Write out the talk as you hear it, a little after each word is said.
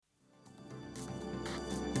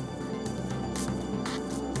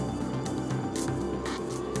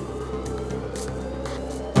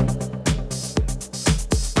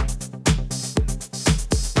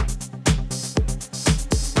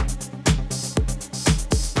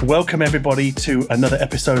Welcome everybody to another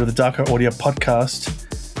episode of the Darko Audio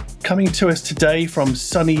Podcast. Coming to us today from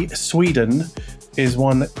sunny Sweden is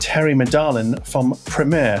one Terry Medalin from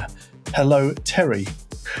Premiere. Hello, Terry.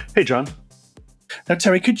 Hey, John. Now,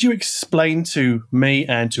 Terry, could you explain to me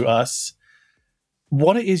and to us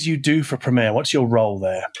what it is you do for Premiere? What's your role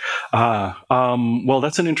there? Well,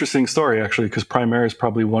 that's an interesting story, actually, because Premiere is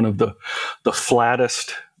probably one of the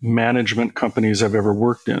flattest management companies I've ever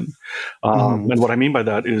worked in. And what I mean by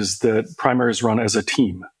that is that Premiere is run as a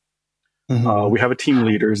team. We have a team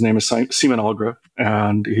leader. His name is Simon Algra,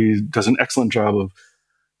 and he does an excellent job of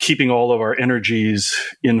keeping all of our energies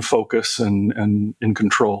in focus and in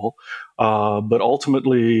control. But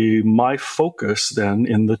ultimately, my focus then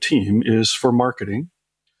in the team is for marketing.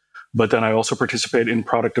 But then I also participate in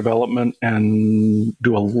product development and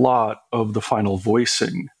do a lot of the final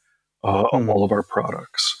voicing of all of our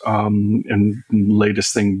products. And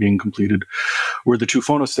latest thing being completed were the two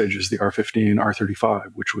phono stages, the R15,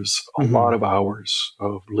 R35, which was a lot of hours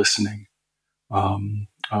of listening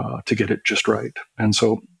to get it just right. And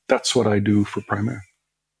so that's what I do for Premiere.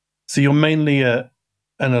 So you're mainly an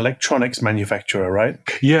electronics manufacturer, right?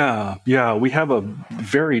 Yeah. We have a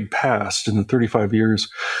varied past. In the 35 years,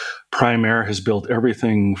 Premiere has built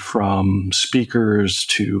everything from speakers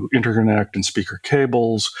to interconnect and speaker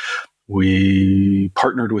cables. We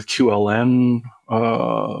partnered with QLN,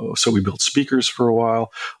 so we built speakers for a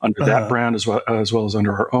while under that brand as well as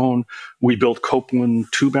under our own. We built Copeland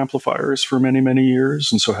tube amplifiers for many, many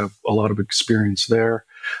years, and so have a lot of experience there.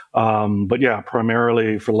 But yeah,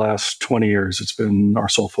 primarily for the last 20 years, our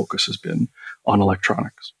sole focus has been on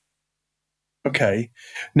electronics. Okay.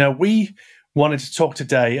 Now, we wanted to talk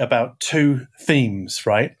today about two themes,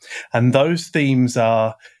 right? And those themes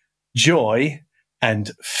are joy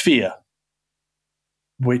and fear,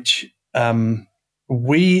 which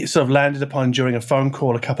we sort of landed upon during a phone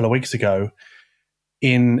call a couple of weeks ago.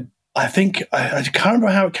 I can't remember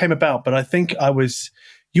how it came about, but I think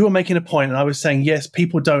you were making a point, and I was saying, yes,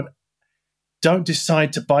 people don't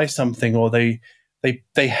decide to buy something, or they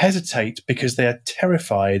hesitate because they are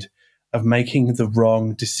terrified of making the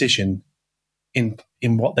wrong decision in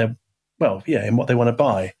what they want to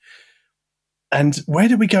buy. And where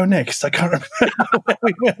did we go next? I can't remember where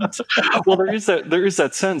we went. Well, there is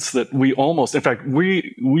that sense that we almost, in fact,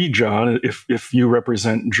 we John, if you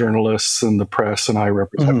represent journalists and the press and I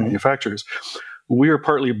represent manufacturers, we are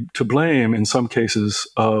partly to blame in some cases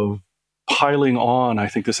of piling on, I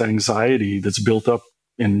think, this anxiety that's built up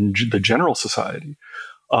in the general society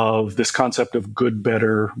of this concept of good,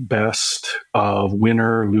 better, best, of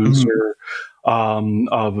winner, loser,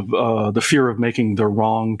 of the fear of making the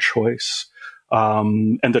wrong choice.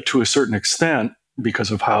 And that to a certain extent, because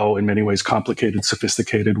of how in many ways complicated,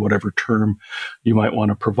 sophisticated, whatever term you might want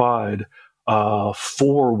to provide,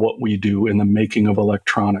 for what we do in the making of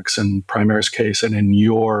electronics, in Premiere's case, and in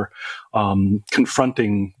your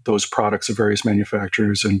confronting those products of various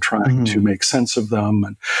manufacturers and trying to make sense of them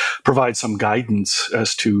and provide some guidance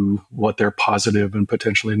as to what their positive and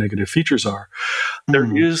potentially negative features are.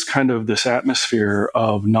 There is kind of this atmosphere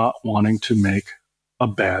of not wanting to make a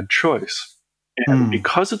bad choice. And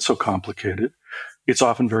because it's so complicated, it's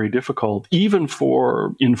often very difficult, even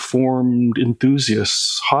for informed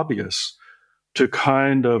enthusiasts, hobbyists, to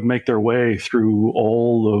kind of make their way through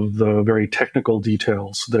all of the very technical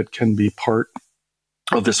details that can be part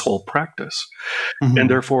of this whole practice. And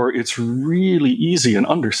therefore, it's really easy and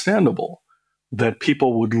understandable that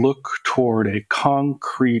people would look toward a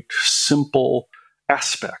concrete, simple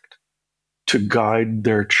aspect to guide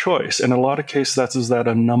their choice. And in a lot of cases, that's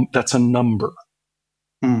a number.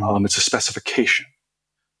 It's a specification.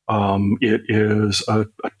 It is a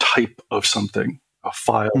type of something, a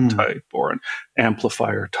file type or an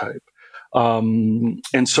amplifier type.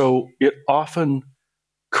 And so it often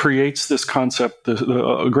creates this concept,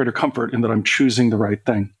 a greater comfort in that I'm choosing the right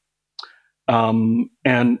thing.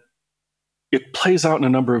 And it plays out in a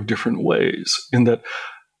number of different ways, in that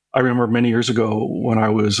I remember many years ago when I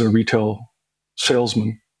was a retail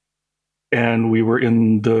salesman, and we were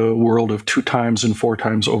in the world of 2 times and 4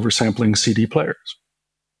 times oversampling CD players.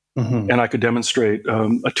 And I could demonstrate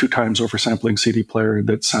a 2 times oversampling CD player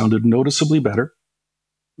that sounded noticeably better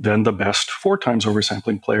than the best 4 times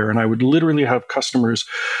oversampling player. And I would literally have customers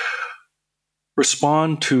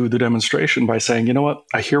respond to the demonstration by saying, you know what,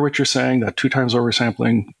 I hear what you're saying, that 2 times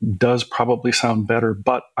oversampling does probably sound better,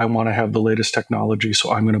 but I want to have the latest technology,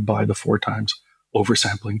 so I'm going to buy the 4 times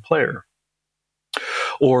oversampling player.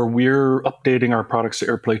 Or we're updating our products to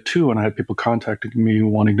AirPlay 2, and I had people contacting me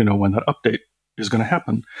wanting to know when that update is going to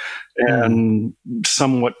happen. And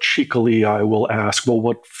somewhat cheekily, I will ask, well,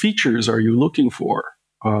 what features are you looking for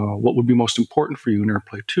what would be most important for you in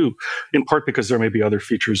AirPlay 2, in part because there may be other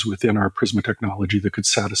features within our Prisma technology that could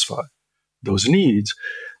satisfy those needs.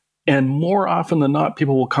 And more often than not,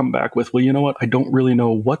 people will come back with, well, you know what? I don't really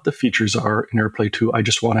know what the features are in AirPlay 2. I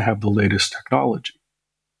just want to have the latest technology.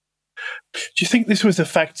 Do you think this was a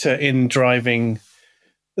factor in driving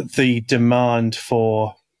the demand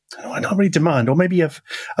for, not really demand, or maybe a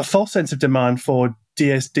false sense of demand for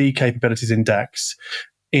DSD capabilities in DACs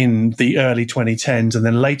in the early 2010s, and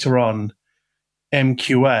then later on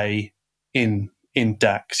MQA in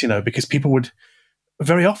DACs, because people would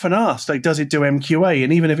very often ask, like, does it do MQA?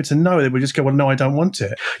 And even if it's a no, they would just go, well, no, I don't want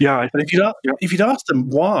it. Yeah. But if you'd ask them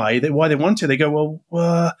why they want it, they go,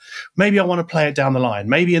 well, maybe I want to play it down the line.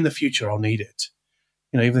 Maybe in the future I'll need it.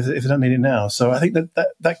 Even if they don't need it now. So I think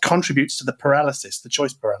that contributes to the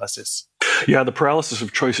choice paralysis. Yeah, the paralysis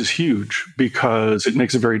of choice is huge because it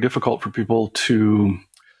makes it very difficult for people to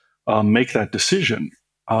make that decision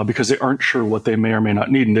because they aren't sure what they may or may not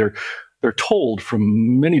need. And they're told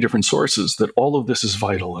from many different sources that all of this is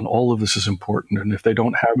vital and all of this is important. And if they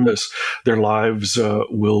don't have this, their lives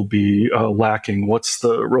will be lacking. What's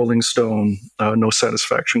the Rolling Stone no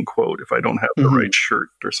satisfaction quote? If I don't have the right shirt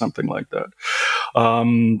or something like that,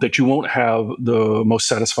 that you won't have the most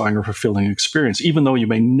satisfying or fulfilling experience, even though you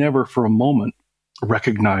may never for a moment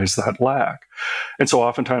recognize that lack. And so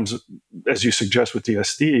oftentimes, as you suggest with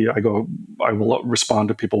DSD, I will respond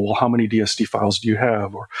to people, well, how many DSD files do you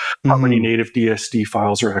have? Or how many native DSD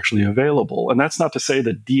files are actually available? And that's not to say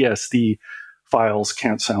that DSD files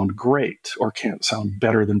can't sound great or can't sound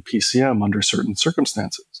better than PCM under certain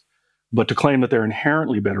circumstances. But to claim that they're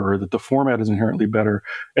inherently better or that the format is inherently better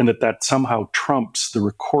and that somehow trumps the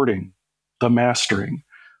recording, the mastering,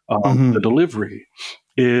 the delivery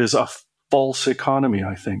is a false economy,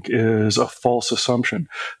 I think, is a false assumption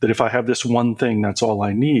that if I have this one thing, that's all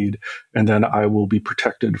I need, and then I will be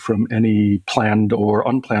protected from any planned or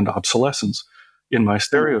unplanned obsolescence in my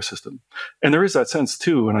stereo system. And there is that sense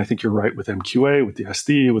too, and I think you're right with MQA, with the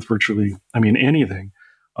SD, with virtually, anything.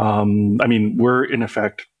 We're in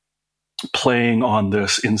effect playing on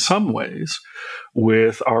this in some ways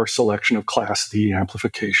with our selection of Class D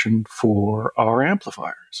amplification for our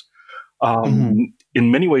amplifiers. In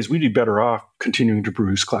many ways, we'd be better off continuing to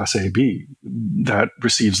produce Class AB that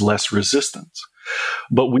receives less resistance.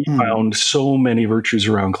 But we found so many virtues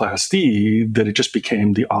around Class D that it just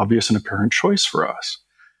became the obvious and apparent choice for us.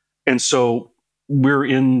 And so we're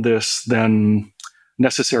in this then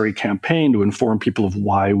necessary campaign to inform people of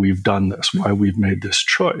why we've done this, why we've made this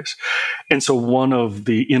choice. And so one of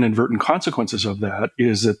the inadvertent consequences of that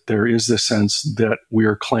is that there is this sense that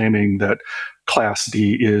we're claiming that Class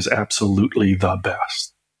D is absolutely the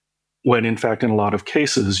best. When in fact, in a lot of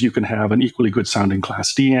cases, you can have an equally good sounding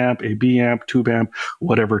Class D amp, AB amp, tube amp,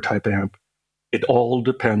 whatever type amp. It all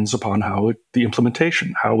depends upon the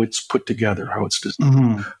implementation, how it's put together, how it's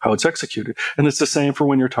designed, how it's executed. And it's the same for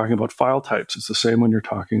when you're talking about file types. It's the same when you're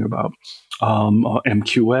talking about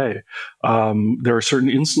MQA. There are certain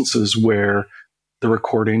instances where the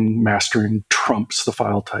recording mastering trumps the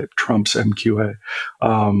file type, trumps MQA,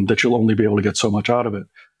 that you'll only be able to get so much out of it.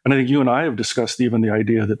 And I think you and I have discussed even the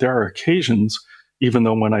idea that there are occasions, even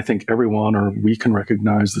though when I think everyone or we can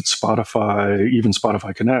recognize that Spotify, even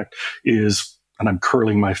Spotify Connect is, and I'm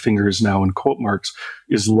curling my fingers now in quote marks,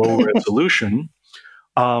 is low resolution,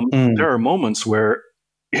 there are moments where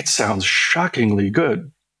it sounds shockingly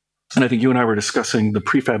good. And I think you and I were discussing the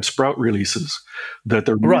prefab Sprout releases that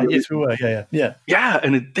they're right. Yes, we were. Yeah. Yeah,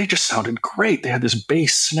 and they just sounded great. They had this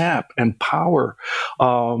bass snap and power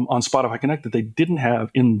on Spotify Connect that they didn't have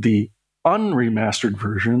in the unremastered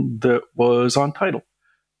version that was on Tidal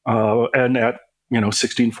and at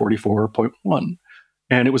 1644.1.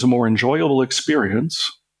 And it was a more enjoyable experience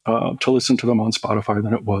to listen to them on Spotify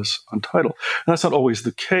than it was on Tidal. And that's not always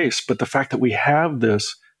the case, but the fact that we have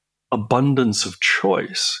this abundance of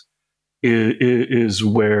choice is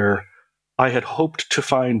where I had hoped to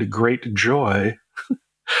find great joy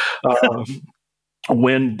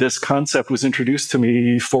when this concept was introduced to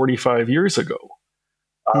me 45 years ago.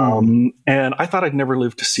 And I thought I'd never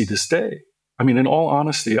live to see this day. In all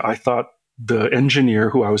honesty, I thought the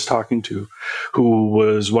engineer who I was talking to, who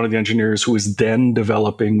was one of the engineers who was then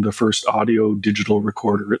developing the first audio digital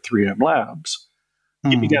recorder at 3M Labs,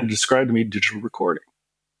 he began to describe to me digital recording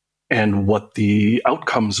and what the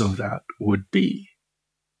outcomes of that would be.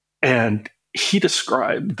 And he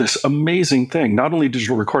described this amazing thing, not only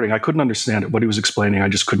digital recording, I couldn't understand it, what he was explaining, I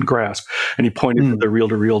just couldn't grasp. And he pointed to the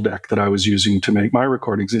reel-to-reel deck that I was using to make my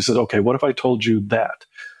recordings. He said, okay, what if I told you that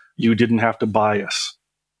you didn't have to bias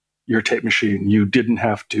your tape machine. You didn't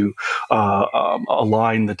have to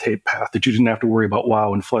align the tape path, that you didn't have to worry about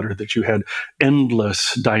wow and flutter, that you had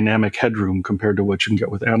endless dynamic headroom compared to what you can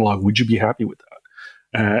get with analog. Would you be happy with that?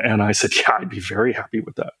 And I said, yeah, I'd be very happy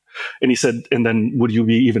with that. And he said, and then would you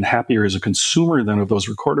be even happier as a consumer then of those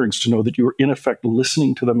recordings to know that you were in effect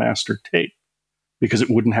listening to the master tape, because it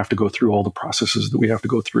wouldn't have to go through all the processes that we have to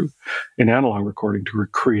go through in analog recording to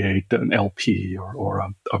create an LP or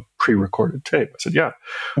a pre-recorded tape. I said, yeah,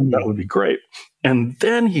 that would be great. And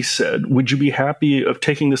then he said, would you be happy of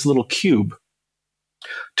taking this little cube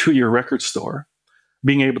to your record store,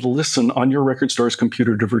 being able to listen on your record store's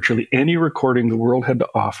computer to virtually any recording the world had to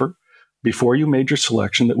offer before you made your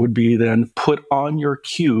selection, that would be then put on your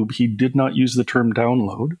cube? He did not use the term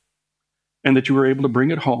download. And that you were able to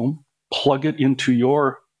bring it home, plug it into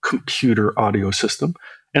your computer audio system,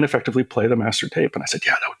 and effectively play the master tape. And I said,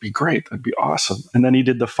 yeah, that would be great. That'd be awesome. And then he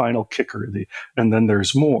did the final kicker, and then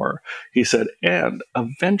there's more. He said, and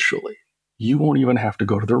eventually you won't even have to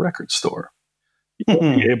go to the record store. You'll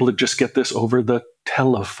be able to just get this over the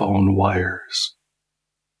telephone wires.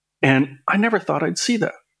 And I never thought I'd see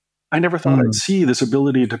that. I never thought I'd see this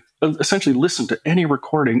ability to essentially listen to any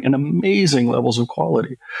recording in amazing levels of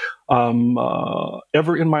quality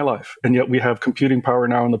ever in my life. And yet we have computing power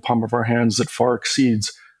now in the palm of our hands that far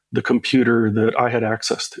exceeds the computer that I had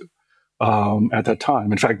access to at that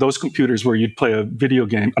time. In fact, those computers where you'd play a video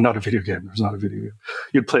game, not a video game, there's not a video game,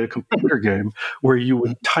 you'd play a computer game where you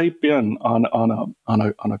would type in on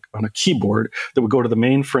a keyboard that would go to the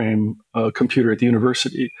mainframe computer at the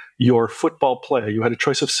university, your football play. You had a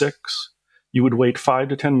choice of 6. You would wait 5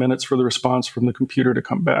 to 10 minutes for the response from the computer to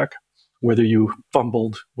come back, whether you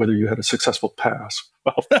fumbled, whether you had a successful pass.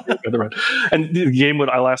 And the game would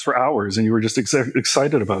last for hours, and you were just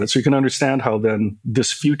excited about it. So you can understand how then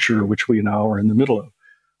this future, which we now are in the middle of,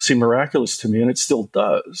 seemed miraculous to me, and it still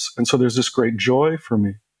does. And so there's this great joy for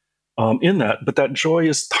me in that. But that joy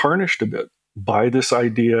is tarnished a bit by this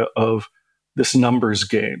idea of this numbers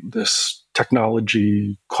game, this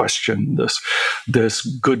technology question, this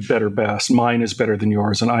good, better, best, mine is better than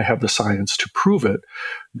yours, and I have the science to prove it,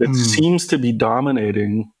 that seems to be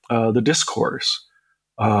dominating the discourse.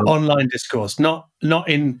 Online discourse, not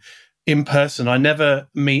in person. I never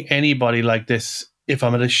meet anybody like this if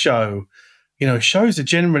I'm at a show. You know, shows are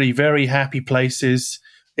generally very happy places.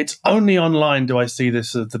 It's only online do I see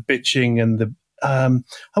this the bitching and the I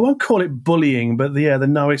won't call it bullying, but the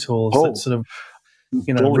know-it-alls that sort of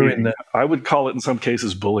ruin it. I would call it in some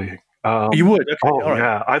cases bullying. You would? Okay. Oh, all right.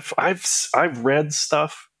 yeah. I've read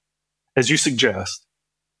stuff, as you suggest,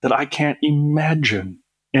 that I can't imagine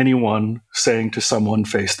anyone saying to someone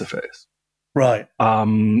face to face. Right.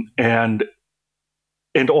 And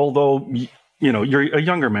although you're a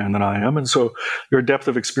younger man than I am, and so your depth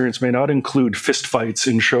of experience may not include fistfights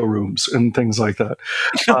in showrooms and things like that.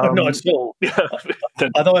 Not at all. Yeah.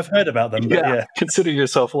 Although I've heard about them. But yeah. Consider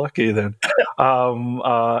yourself lucky then.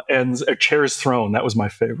 And chairs thrown. That was my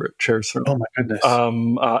favorite. Chairs thrown. Oh my goodness.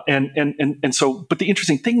 And so, but the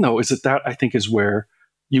interesting thing though is that I think is where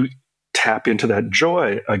you tap into that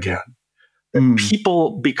joy again.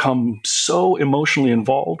 People become so emotionally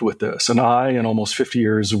involved with this. And I, in almost 50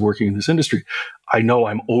 years of working in this industry, I know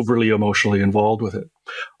I'm overly emotionally involved with it,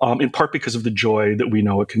 in part because of the joy that we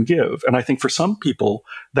know it can give. And I think for some people,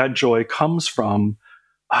 that joy comes from,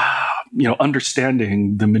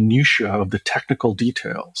 understanding the minutiae of the technical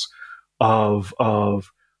details of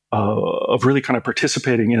really kind of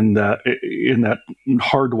participating in that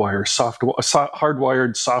hardwired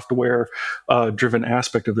software driven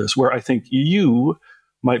aspect of this, where I think you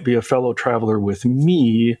might be a fellow traveler with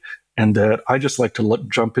me, and that I just like to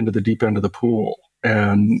jump into the deep end of the pool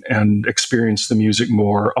and experience the music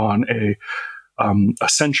more on a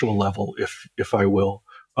sensual level, if I will,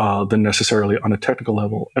 than necessarily on a technical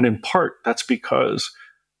level. And in part, that's because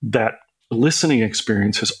that listening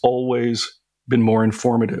experience has always been more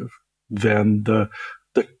informative than the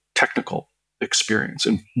technical experience.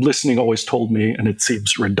 And listening always told me, and it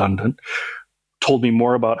seems redundant, told me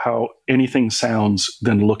more about how anything sounds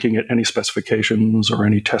than looking at any specifications or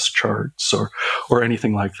any test charts or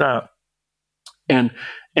anything like that. And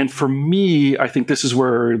for me, I think this is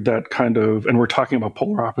where that kind of, and we're talking about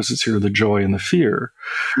polar opposites here, the joy and the fear.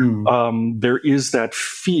 There is that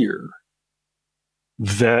fear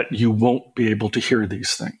that you won't be able to hear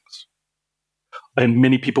these things. And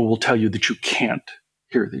many people will tell you that you can't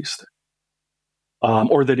hear these things.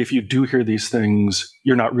 Or that if you do hear these things,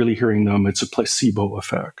 you're not really hearing them. It's a placebo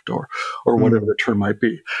effect or whatever the term might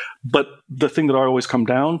be. But the thing that I always come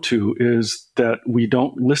down to is that we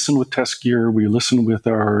don't listen with test gear. We listen with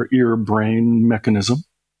our ear-brain mechanism.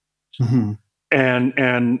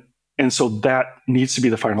 And And so that needs to be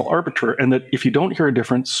the final arbiter. And that if you don't hear a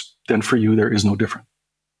difference, then for you, there is no difference.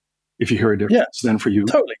 If you hear a difference, then for you,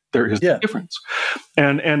 totally. there is no difference.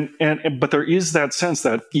 But there is that sense,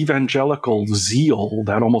 that evangelical zeal,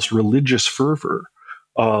 that almost religious fervor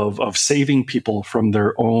of saving people from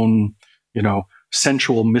their own,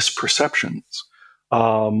 sensual misperceptions,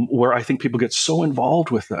 where I think people get so involved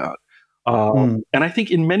with that. And I think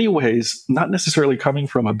in many ways, not necessarily coming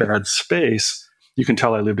from a bad space. You can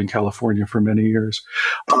tell I lived in California for many years.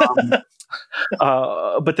 But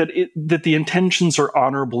that the intentions are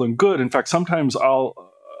honorable and good. In fact, sometimes I'll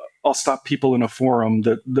stop people in a forum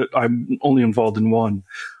that I'm only involved in one,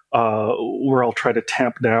 where I'll try to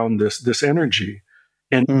tamp down this energy,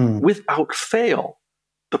 and without fail,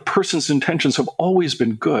 the person's intentions have always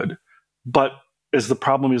been good, but as the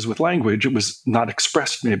problem is with language, it was not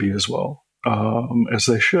expressed maybe as well as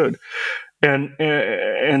they should.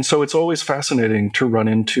 And so it's always fascinating to run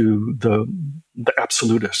into the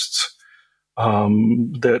absolutists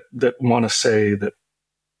that want to say that,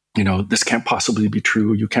 this can't possibly be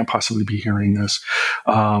true. You can't possibly be hearing this.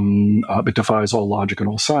 It defies all logic and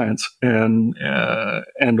all science. And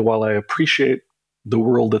while I appreciate the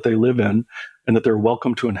world that they live in and that they're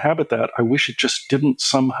welcome to inhabit that, I wish it just didn't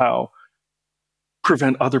somehow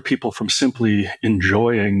prevent other people from simply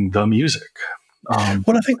enjoying the music.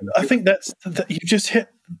 Well, I think that you just hit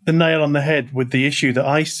the nail on the head with the issue that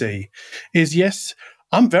I see. Is yes,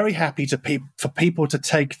 I'm very happy for people to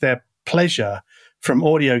take their pleasure from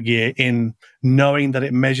audio gear in knowing that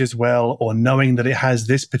it measures well, or knowing that it has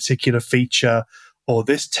this particular feature or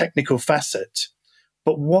this technical facet.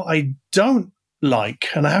 But what I don't like,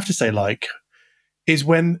 and I have to say is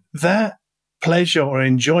when that pleasure or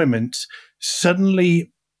enjoyment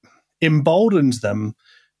suddenly emboldens them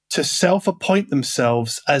to self-appoint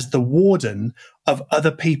themselves as the warden of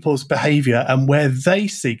other people's behavior and where they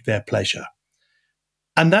seek their pleasure.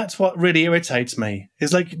 And that's what really irritates me,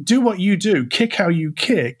 is do what you do, kick how you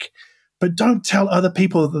kick, but don't tell other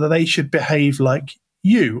people that they should behave like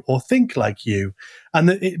you or think like you, and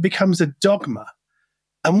that it becomes a dogma.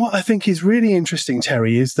 And what I think is really interesting,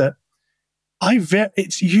 Terry, is that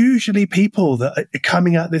it's usually people that are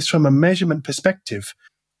coming at this from a measurement perspective,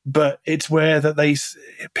 but it's where that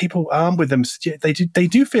people armed with them, they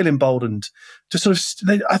do feel emboldened to sort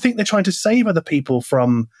of. I think they're trying to save other people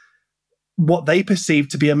from what they perceive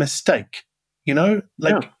to be a mistake.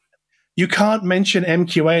 You can't mention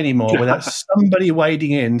MQA anymore without somebody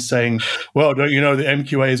wading in saying, "Well, don't you know that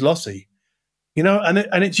MQA is lossy?"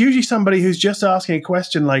 And it's usually somebody who's just asking a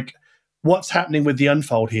question like, "What's happening with the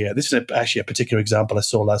unfold here?" This is actually a particular example I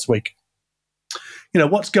saw last week.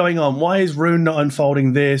 What's going on? Why is Roon not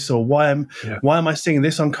unfolding this? Or why am I seeing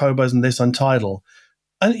this on Qobuz and this on Tidal?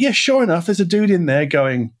 And yeah, sure enough, there's a dude in there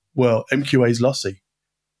going, well, MQA is lossy.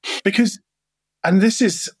 And this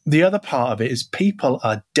is the other part of it, is people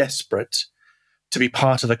are desperate to be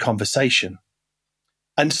part of the conversation.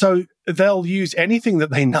 And so they'll use anything that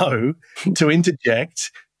they know to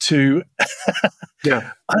interject, to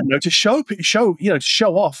I don't know, to show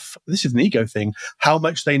off. This is an ego thing, how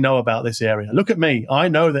much they know about this area. Look at me, I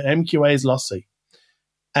know that MQA is lossy.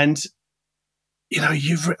 And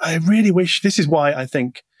I really wish, this is why I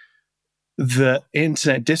think the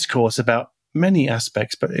internet discourse about many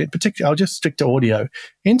aspects, but in particular, I'll just stick to audio.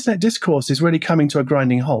 Internet discourse is really coming to a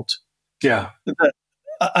grinding halt. Yeah.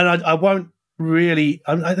 And I won't really,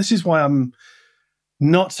 this is why I'm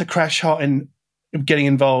not so crash hot in getting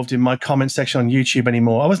involved in my comment section on YouTube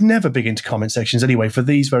anymore. I was never big into comment sections anyway, for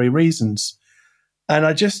these very reasons. And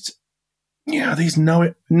I just, these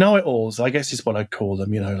know-it-alls, I guess is what I'd call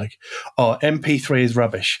them, MP3 is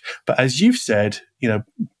rubbish. But as you've said, a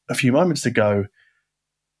few moments ago,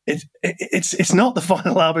 it's not the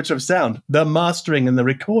final arbiter of sound. The mastering and the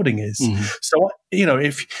recording is. Mm-hmm. So,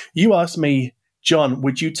 if you ask me, John,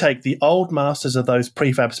 would you take the old masters of those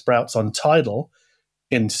prefab sprouts on Tidal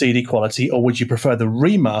in CD quality, or would you prefer the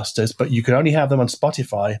remasters, but you could only have them on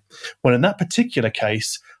Spotify? Well, in that particular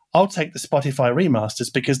case, I'll take the Spotify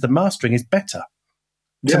remasters because the mastering is better.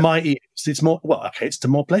 Yeah. To my ears, it's more, it's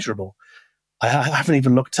more pleasurable. I haven't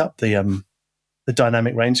even looked up the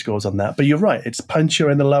dynamic range scores on that, but you're right. It's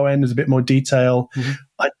punchier in the low end. There's a bit more detail. Mm-hmm.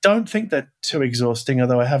 I don't think they're too exhausting,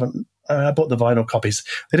 although I bought the vinyl copies.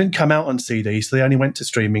 They didn't come out on CD, so they only went to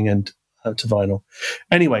streaming and to vinyl.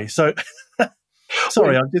 Anyway, so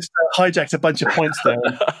sorry, I've just hijacked a bunch of points there.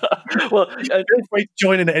 Well, feel free to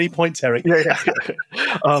join in at any point, Terry. Yeah.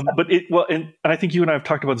 And I think you and I have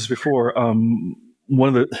talked about this before. One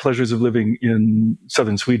of the pleasures of living in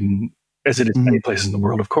southern Sweden, as it is many places in the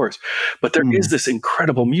world, of course, but there is this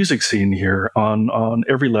incredible music scene here on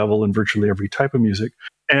every level and virtually every type of music.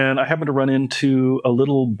 And I happened to run into a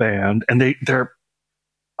little band, and they're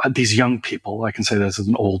these young people. I can say this as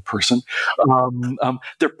an old person.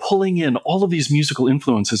 They're pulling in all of these musical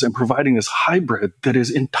influences and providing this hybrid that is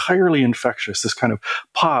entirely infectious. This kind of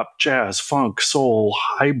pop, jazz, funk, soul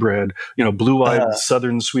hybrid. Blue-eyed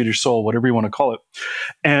Southern Swedish soul, whatever you want to call it.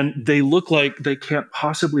 And they look like they can't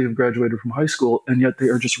possibly have graduated from high school, and yet they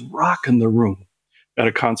are just rocking the room at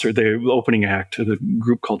a concert. They're the opening act to the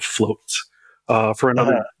group called Floats. For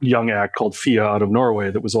another young act called Fia out of Norway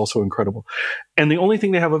that was also incredible. And the only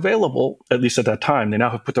thing they have available, at least at that time, they now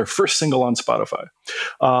have put their first single on Spotify,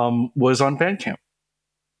 was on Bandcamp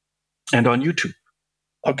and on YouTube.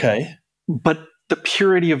 Okay. But the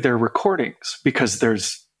purity of their recordings, because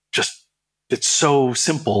it's so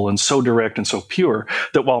simple and so direct and so pure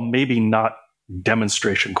that while maybe not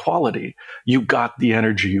demonstration quality, you got the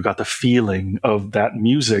energy, you got the feeling of that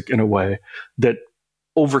music in a way that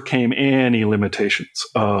overcame any limitations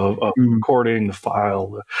of recording, the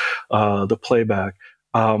file, the playback.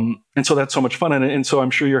 And so that's so much fun. And so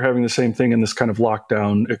I'm sure you're having the same thing in this kind of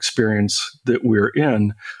lockdown experience that we're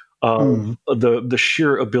in. The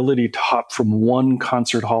sheer ability to hop from one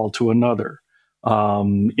concert hall to another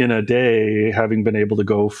in a day, having been able to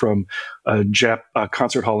go from a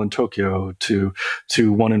concert hall in Tokyo to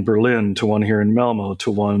one in Berlin, to one here in Malmo, to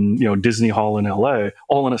one Disney Hall in LA,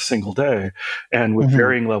 all in a single day, and with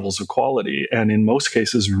varying levels of quality, and in most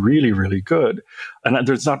cases really, really good. And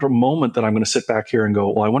there's not a moment that I'm going to sit back here and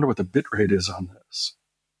go, well, I wonder what the bit rate is on this.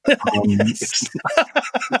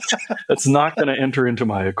 It's not going to enter into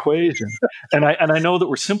my equation. And I know that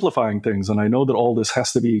we're simplifying things, and I know that all this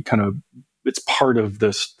has to be kind of, it's part of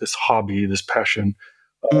this hobby, this passion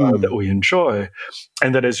that we enjoy.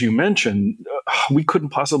 And that, as you mentioned, we couldn't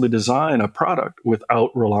possibly design a product without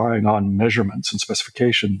relying on measurements and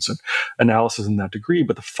specifications and analysis in that degree.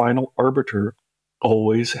 But the final arbiter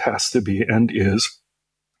always has to be and is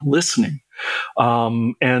listening.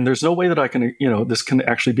 And there's no way that I can, this can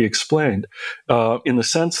actually be explained in the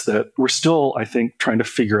sense that we're still, I think, trying to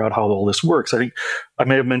figure out how all this works. I think I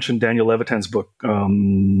may have mentioned Daniel Levitan's book,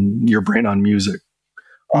 Your Brain on Music,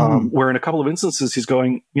 where in a couple of instances he's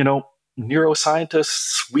going,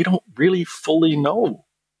 neuroscientists, we don't really fully know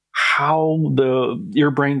how the ear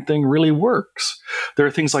brain thing really works. There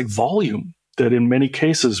are things like volume that in many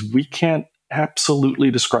cases we can't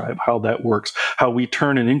absolutely describe how that works, how we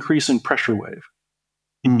turn an increase in pressure wave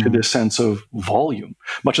into this sense of volume,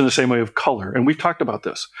 much in the same way of color. And we've talked about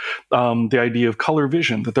this, the idea of color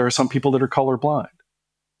vision, that there are some people that are colorblind.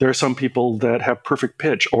 There are some people that have perfect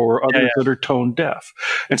pitch, or others that are tone deaf.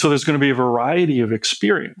 And so there's going to be a variety of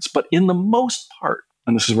experience. But in the most part,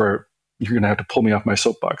 and this is where you're going to have to pull me off my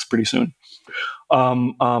soapbox pretty soon,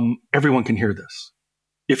 everyone can hear this.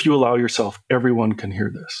 If you allow yourself, everyone can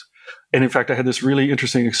hear this. And in fact, I had this really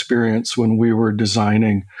interesting experience when we were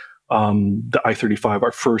designing the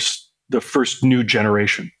i35, the first new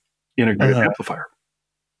generation integrated amplifier.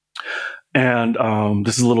 And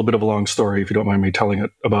this is a little bit of a long story, if you don't mind me telling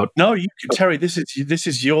it about. No, you can, Terry. This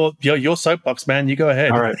is your soapbox, man. You go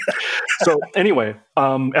ahead. All right. So anyway,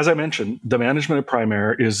 as I mentioned, the management of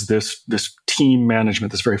Primaire is this team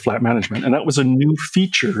management, this very flat management, and that was a new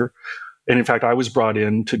feature. And in fact, I was brought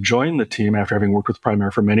in to join the team after having worked with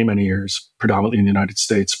Primaire for many, many years, predominantly in the United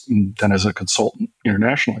States, and then as a consultant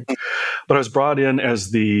internationally. But I was brought in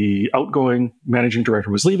as the outgoing managing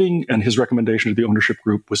director was leaving, and his recommendation to the ownership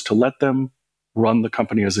group was to let them run the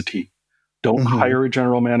company as a team. Don't hire a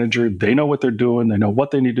general manager. They know what they're doing. They know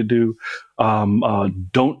what they need to do.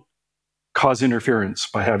 Don't cause interference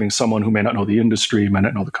by having someone who may not know the industry, may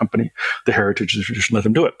not know the company, the heritage, the tradition, let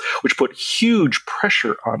them do it, which put huge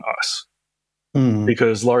pressure on us.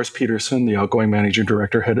 Because Lars Peterson, the outgoing managing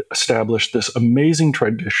director, had established this amazing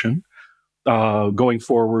tradition going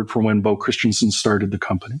forward from when Bo Christensen started the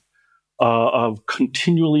company of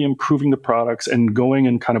continually improving the products and going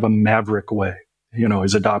in kind of a maverick way.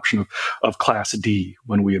 His adoption of Class D,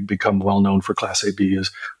 when we had become well known for Class AB, is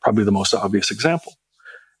probably the most obvious example.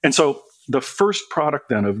 And so the first product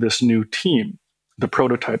then of this new team, the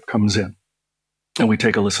prototype, comes in, and we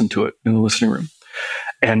take a listen to it in the listening room.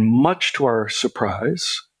 And much to our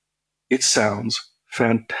surprise, it sounds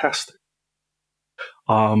fantastic.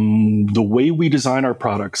 The way we design our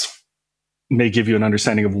products may give you an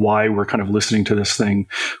understanding of why we're kind of listening to this thing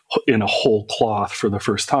in a whole cloth for the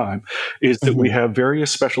first time, is that we have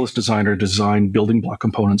various specialist designers design building block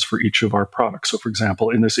components for each of our products. So, for example,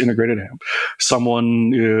 in this integrated amp,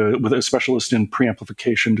 someone with a specialist in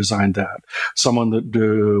preamplification designed that. Someone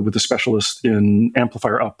that with a specialist in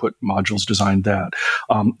amplifier output modules designed that.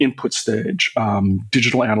 Input stage,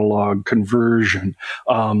 digital analog conversion,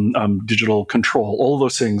 digital control, all of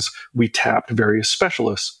those things, we tapped various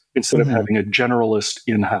specialists instead of having a generalist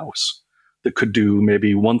in-house that could do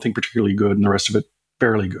maybe one thing particularly good and the rest of it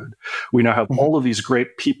fairly good. We now have all of these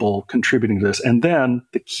great people contributing to this. And then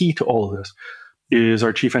the key to all of this is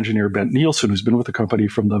our chief engineer, Bent Nielsen, who's been with the company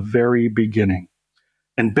from the very beginning.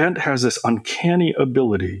 And Bent has this uncanny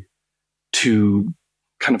ability to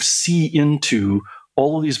kind of see into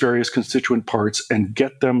all of these various constituent parts and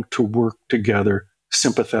get them to work together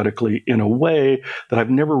sympathetically in a way that I've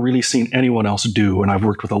never really seen anyone else do. And I've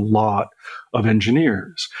worked with a lot of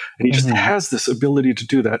engineers. And he just has this ability to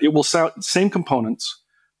do that. It will sound same components,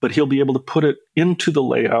 but he'll be able to put it into the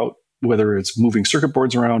layout, whether it's moving circuit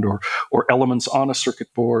boards around or elements on a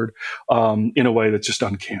circuit board, in a way that's just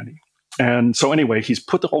uncanny. And so anyway, he's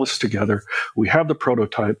put all this together. We have the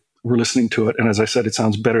prototype. We're listening to it. And as I said, it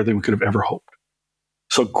sounds better than we could have ever hoped.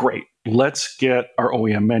 So great. Let's get our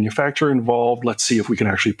OEM manufacturer involved. Let's see if we can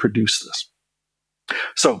actually produce this.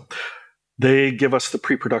 So they give us the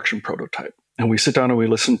pre-production prototype, and we sit down and we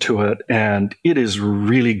listen to it, and it is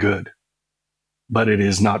really good, but it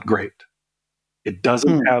is not great. It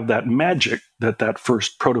doesn't have that magic that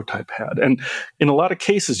first prototype had. And in a lot of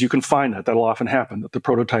cases, you can find that. That'll often happen, that the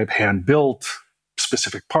prototype hand-built,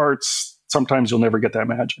 specific parts. Sometimes you'll never get that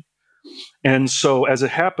magic. And so as it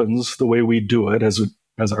happens, the way we do it, as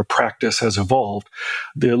our practice has evolved,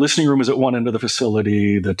 the listening room is at one end of the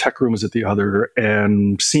facility, the tech room is at the other,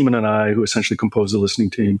 and Seaman and I, who essentially compose the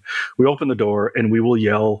listening team, we open the door and we will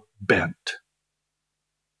yell, "Bent."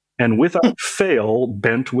 And without fail,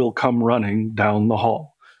 Bent will come running down the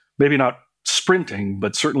hall. Maybe not sprinting,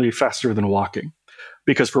 but certainly faster than walking.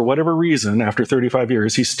 Because for whatever reason, after 35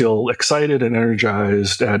 years, he's still excited and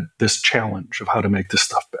energized at this challenge of how to make this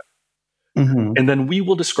stuff better. And then we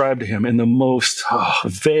will describe to him in the most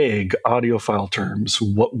vague audiophile terms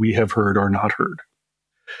what we have heard or not heard.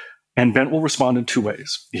 And Bent will respond in two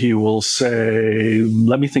ways. He will say,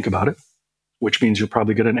 "Let me think about it," which means you'll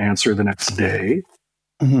probably get an answer the next day,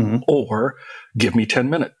 or "Give me 10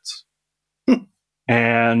 minutes.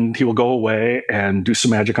 And he will go away and do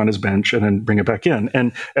some magic on his bench and then bring it back in.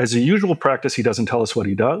 And as a usual practice, he doesn't tell us what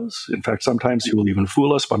he does. In fact, sometimes he will even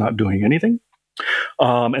fool us by not doing anything.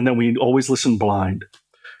 And then we always listen blind.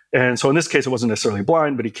 And so in this case, it wasn't necessarily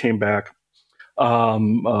blind, but he came back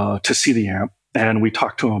to see the amp. And we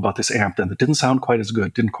talked to him about this amp then that didn't sound quite as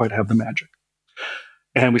good, didn't quite have the magic.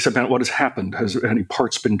 And we said, "Man, what has happened? Has any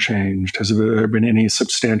parts been changed? Has there been any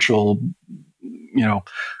substantial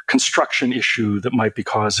construction issue that might be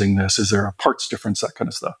causing this? Is there a parts difference?" That kind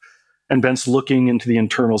of stuff. And Bent's looking into the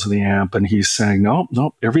internals of the amp and he's saying, no,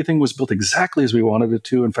 everything was built exactly as we wanted it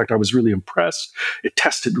to. In fact, I was really impressed. It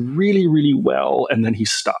tested really, really well. And then he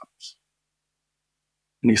stops.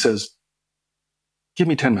 And he says, "Give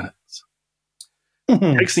me 10 minutes.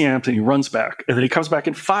 He takes the amp and he runs back. And then he comes back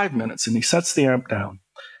in 5 minutes and he sets the amp down.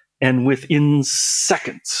 And within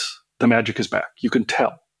seconds, the magic is back. You can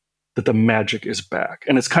tell that the magic is back.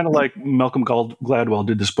 And it's kind of like Malcolm Gladwell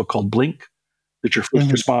did this book called Blink, that your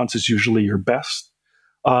first response is usually your best.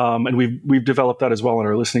 And we've developed that as well in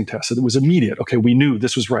our listening test. It was immediate. Okay, we knew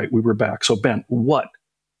this was right. We were back. So Bent, what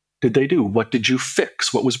did they do? What did you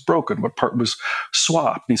fix? What was broken? What part was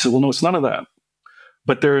swapped? And he said, "Well, no, it's none of that.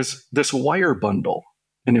 But there's this wire bundle."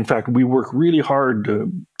 And in fact, we work really hard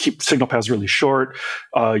to keep signal paths really short,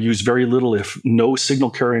 use very little, if no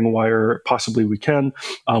signal carrying wire, possibly we can.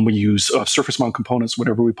 We use surface mount components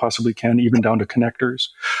whenever we possibly can, even down to connectors,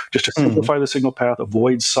 just to simplify the signal path,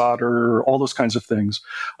 avoid solder, all those kinds of things,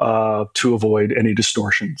 to avoid any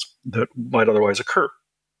distortions that might otherwise occur.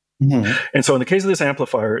 And so in the case of this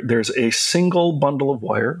amplifier, there's a single bundle of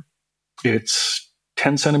wire. It's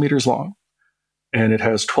 10 centimeters long. And it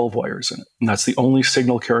has 12 wires in it. And that's the only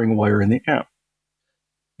signal carrying wire in the amp.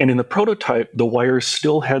 And in the prototype, the wires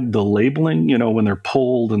still had the labeling, when they're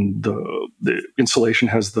pulled and the insulation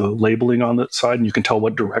has the labeling on that side and you can tell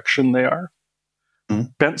what direction they are.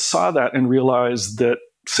 Bent saw that and realized that,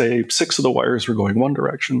 say, 6 of the wires were going one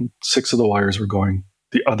direction, 6 of the wires were going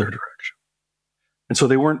the other direction. And so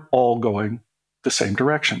they weren't all going the same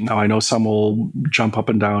direction. Now, I know some will jump up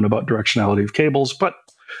and down about directionality of cables, but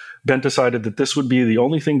Bent decided that this would be the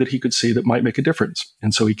only thing that he could see that might make a difference.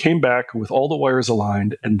 And so he came back with all the wires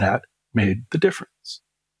aligned, and that made the difference.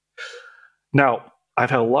 Now, I've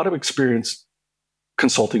had a lot of experience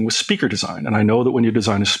consulting with speaker design. And I know that when you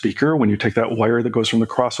design a speaker, when you take that wire that goes from the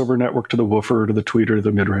crossover network to the woofer to the tweeter to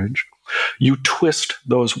the mid-range, you twist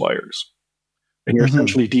those wires. And you're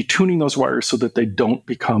essentially detuning those wires so that they don't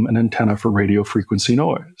become an antenna for radio frequency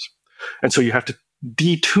noise. And so you have to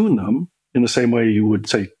detune them in the same way you would,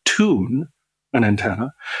 say, tune an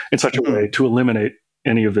antenna in such a way to eliminate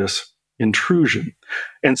any of this intrusion.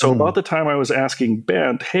 And so about the time I was asking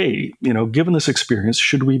Bent, hey, given this experience,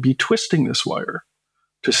 should we be twisting this wire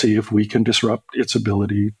to see if we can disrupt its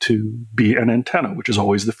ability to be an antenna, which is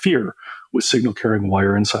always the fear with signal carrying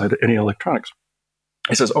wire inside any electronics?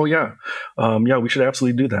 He says, oh, yeah, we should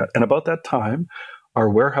absolutely do that. And about that time, our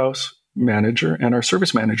warehouse manager and our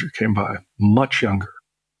service manager came by, much younger,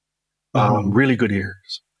 really good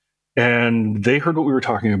ears. And they heard what we were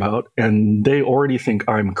talking about, and they already think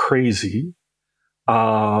I'm crazy.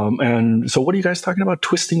 And so what are you guys talking about?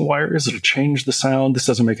 Twisting wires? It'll change the sound. This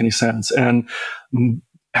doesn't make any sense. And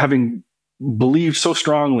having believed so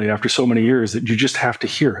strongly after so many years that you just have to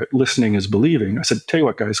hear it, listening is believing, I said, tell you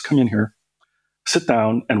what, guys, come in here, sit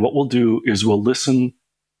down, and what we'll do is we'll listen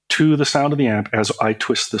to the sound of the amp as I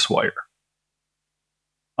twist this wire.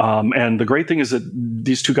 And the great thing is that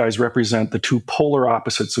these two guys represent the two polar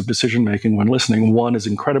opposites of decision-making when listening. One is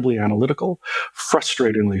incredibly analytical,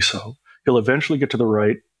 frustratingly so. He'll eventually get to the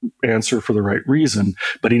right answer for the right reason,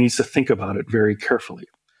 but he needs to think about it very carefully.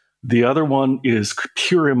 The other one is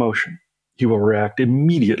pure emotion. He will react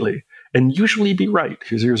immediately and usually be right.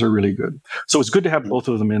 His ears are really good. So it's good to have both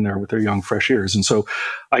of them in there with their young, fresh ears. And so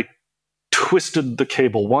I twisted the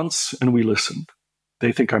cable once and we listened.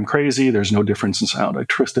 They think I'm crazy. There's no difference in sound. I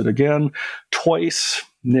twisted again, twice.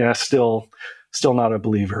 Yeah, still not a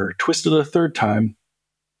believer. Twisted a third time,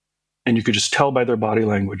 and you could just tell by their body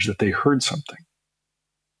language that they heard something.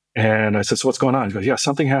 And I said, so what's going on? He goes, yeah,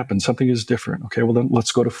 something happened. Something is different. Okay, well then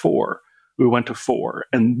let's go to 4. We went to 4,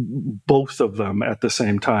 and both of them at the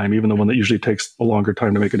same time, even the one that usually takes a longer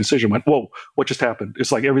time to make a decision, went, whoa, what just happened?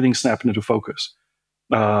 It's like everything snapped into focus.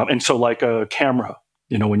 And so like a camera,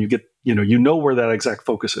 when you get, you know where that exact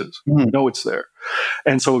focus is. You know it's there.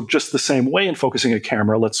 And so just the same way in focusing a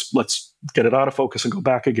camera, let's get it out of focus and go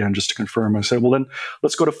back again just to confirm. I said, well, then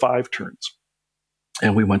let's go to 5 turns.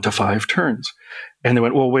 And we went to 5 turns. And they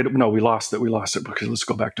went, well, wait, no, we lost it. Because let's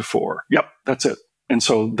go back to 4. Yep, that's it. And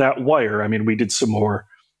so that wire, we did some more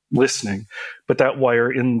listening, but that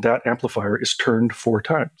wire in that amplifier is turned 4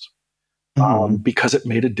 times because it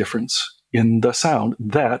made a difference in the sound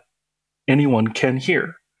that anyone can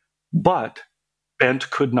hear, but Bent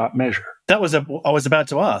could not measure. I was about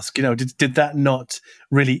to ask, did that not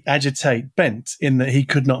really agitate Bent in that he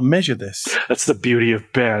could not measure this? That's the beauty of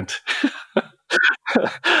Bent.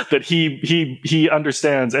 That he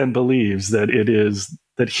understands and believes that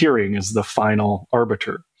that hearing is the final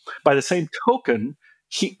arbiter. By the same token,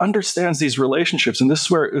 he understands these relationships, and this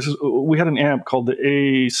is where we had an amp called the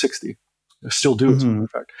A60. I still do, as a matter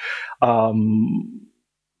of fact.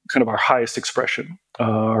 Kind of our highest expression,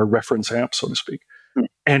 our reference amp, so to speak.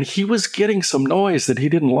 And he was getting some noise that he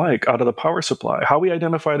didn't like out of the power supply. How we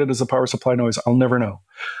identified it as a power supply noise, I'll never know.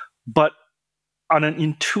 But on an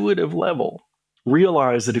intuitive level,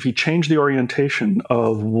 realized that if he changed the orientation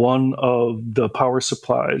of one of the power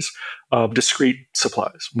supplies, of discrete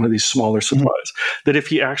supplies, one of these smaller supplies, that if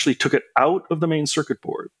he actually took it out of the main circuit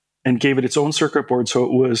board and gave it its own circuit board so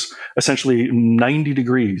it was essentially 90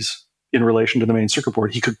 degrees in relation to the main circuit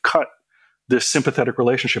board, he could cut this sympathetic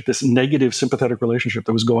relationship, this negative sympathetic relationship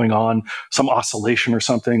that was going on, some oscillation or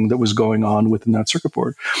something that was going on within that circuit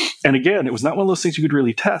board. And again, it was not one of those things you could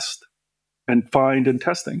really test and find in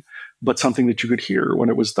testing, but something that you could hear when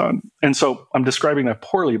it was done. And so I'm describing that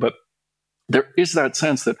poorly, but there is that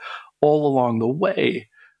sense that all along the way,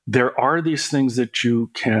 there are these things that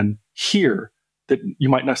you can hear that you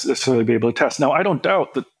might not necessarily be able to test. Now, I don't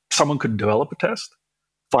doubt that someone could develop a test,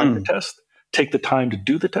 find a test, take the time to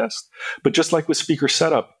do the test. But just like with speaker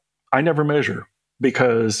setup, I never measure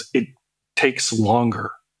because it takes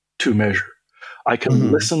longer to measure. I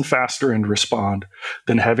can listen faster and respond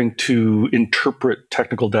than having to interpret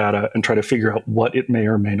technical data and try to figure out what it may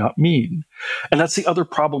or may not mean. And that's the other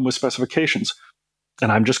problem with specifications.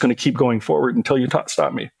 And I'm just going to keep going forward until you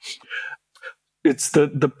stop me. It's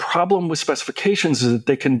the problem with specifications is that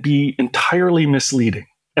they can be entirely misleading.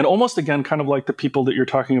 And almost, again, kind of like the people that you're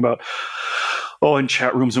talking about, in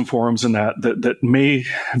chat rooms and forums and that may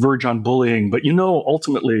verge on bullying. But,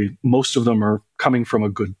 ultimately, most of them are coming from a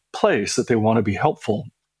good place, that they want to be helpful.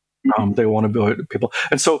 They want to build people.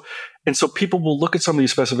 And so people will look at some of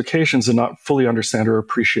these specifications and not fully understand or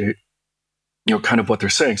appreciate, kind of what they're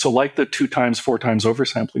saying. So like the 2 times, 4 times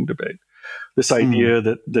oversampling debate. this idea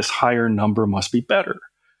that this higher number must be better.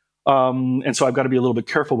 And so I've got to be a little bit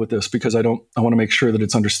careful with this because I want to make sure that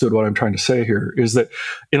it's understood what I'm trying to say here is that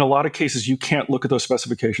in a lot of cases, you can't look at those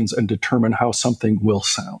specifications and determine how something will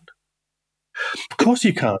sound. Of course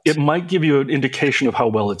you can't. It might give you an indication of how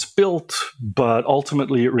well it's built, but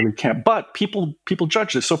ultimately it really can't. But people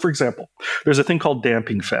judge this. So for example, there's a thing called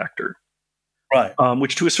damping factor. Right.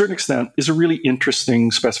 Which to a certain extent is a really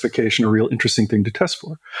interesting specification, a real interesting thing to test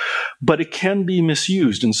for. But it can be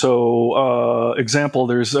misused. And so, example,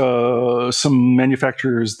 there's some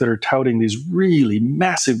manufacturers that are touting these really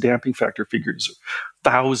massive damping factor figures,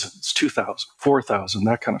 thousands, 2,000, 4,000,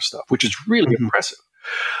 that kind of stuff, which is really impressive.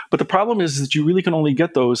 But the problem is that you really can only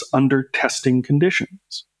get those under testing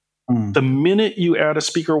conditions. The minute you add a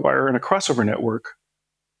speaker wire and a crossover network,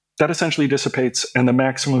 that essentially dissipates, and the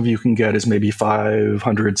maximum you can get is maybe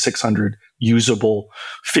 500, 600 usable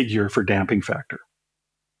figure for damping factor.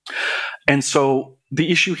 And so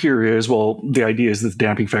the issue here is, well, the idea is that the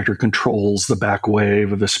damping factor controls the back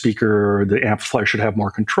wave of the speaker, or the amplifier should have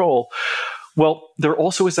more control. Well, there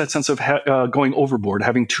also is that sense of going overboard,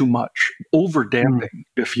 having too much, over damping,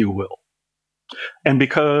 if you will. And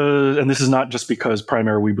this is not just because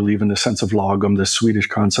primarily we believe in the sense of lagom, the Swedish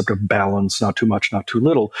concept of balance, not too much, not too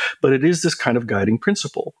little, but it is this kind of guiding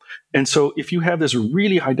principle. And so if you have this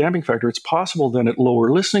really high damping factor, it's possible then at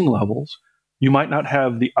lower listening levels, you might not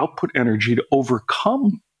have the output energy to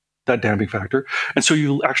overcome that damping factor. And so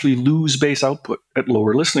you'll actually lose bass output at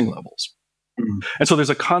lower listening levels. And so there's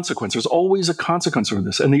a consequence. There's always a consequence for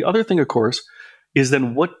this. And the other thing, of course, is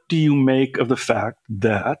then what do you make of the fact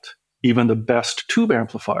that even the best tube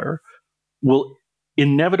amplifier will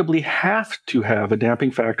inevitably have to have a damping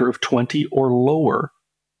factor of 20 or lower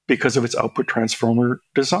because of its output transformer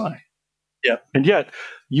design. Yeah. And yet,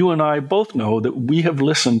 you and I both know that we have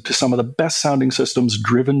listened to some of the best sounding systems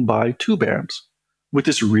driven by tube amps with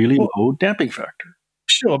this really low damping factor.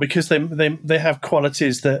 Sure, because they have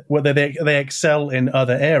qualities that whether they excel in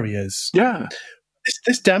other areas. Yeah.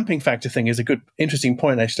 This damping factor thing is a good, interesting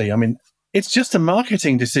point, actually. I mean, it's just a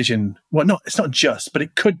marketing decision. Well, it's not just, but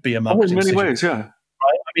it could be a marketing decision. In many ways, yeah. Right?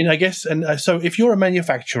 I mean, I guess, and so if you're a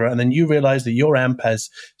manufacturer and then you realize that your amp has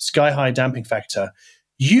sky-high damping factor,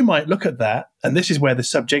 you might look at that, and this is where the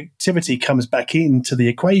subjectivity comes back into the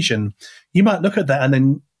equation. You might look at that and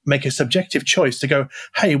then make a subjective choice to go,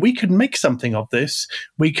 hey, we could make something of this.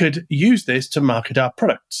 We could use this to market our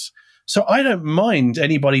products. So I don't mind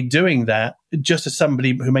anybody doing that, just as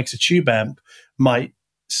somebody who makes a tube amp might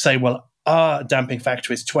say, well, our damping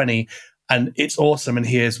factor is 20 and it's awesome, and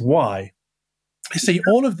here's why. You see,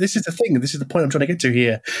 all of this is the thing, and this is the point I'm trying to get to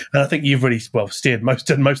here, and I think you've really steered most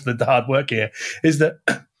of the hard work here, is that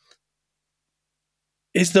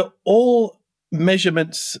all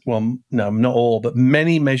measurements, well, no, not all, but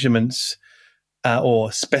many measurements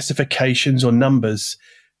or specifications or numbers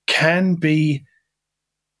can be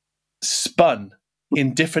spun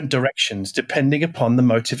in different directions depending upon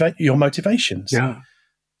your motivations. Yeah.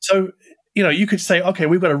 So, you could say, okay,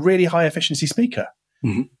 we've got a really high efficiency speaker.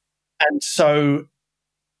 Mm-hmm. And so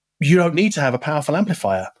you don't need to have a powerful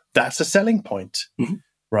amplifier. That's a selling point,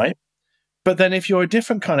 right? But then if you're a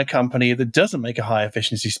different kind of company that doesn't make a high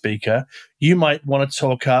efficiency speaker, you might want to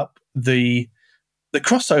talk up the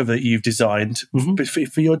crossover that you've designed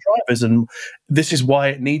for your drivers. And this is why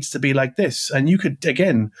it needs to be like this. And you could,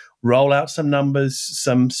 again, roll out some numbers,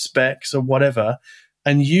 some specs or whatever,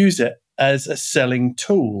 and use it as a selling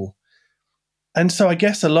tool. And so I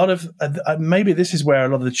guess a lot of maybe this is where a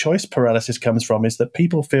lot of the choice paralysis comes from, is that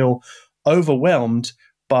people feel overwhelmed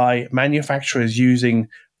by manufacturers using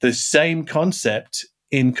the same concept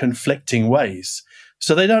in conflicting ways.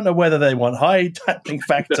 So they don't know whether they want high damping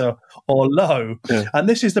factor or low. Yeah. And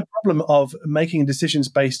this is the problem of making decisions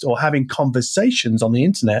based or having conversations on the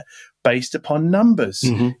internet based upon numbers,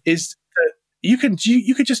 is that you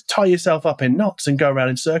could just tie yourself up in knots and go around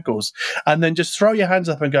in circles and then just throw your hands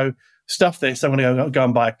up and go, stuff this, I'm going to go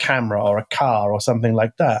and buy a camera or a car or something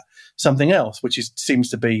like that, something else, which seems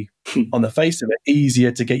to be, on the face of it,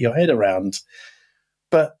 easier to get your head around.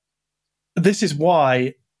 But this is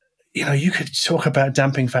why, you could talk about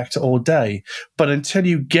damping factor all day, but until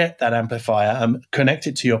you get that amplifier and connect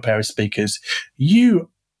it to your pair of speakers, you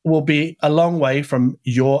will be a long way from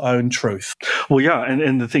your own truth. Well, yeah,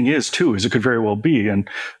 and the thing is, too, is it could very well be, and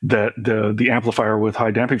that the amplifier with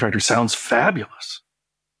high damping factor sounds fabulous.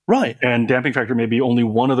 Right. And damping factor may be only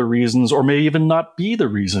one of the reasons, or may even not be the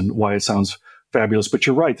reason why it sounds fabulous. But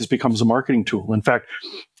you're right, this becomes a marketing tool. In fact,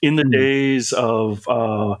 in the days of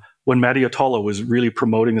when Matty Atala was really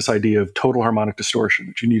promoting this idea of total harmonic distortion,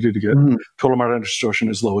 that you needed to get total harmonic distortion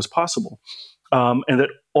as low as possible, and that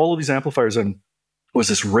all of these amplifiers in was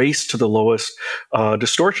this race to the lowest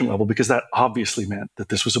distortion level, because that obviously meant that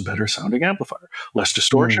this was a better sounding amplifier. Less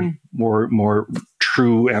distortion, more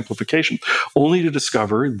true amplification, only to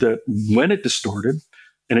discover that when it distorted,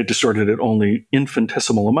 and it distorted at only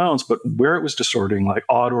infinitesimal amounts, but where it was distorting, like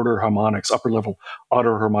odd order harmonics, upper level odd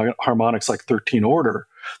order harmonics like 13 order,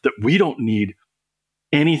 that we don't need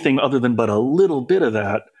anything other than but a little bit of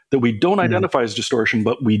that we don't identify as distortion,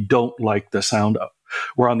 but we don't like the sound of.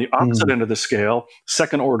 We're on the opposite end of the scale,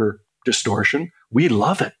 second order distortion. We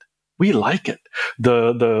love it. We like it.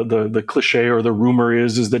 The cliche or the rumor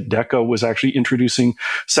is that Decca was actually introducing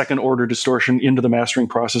second order distortion into the mastering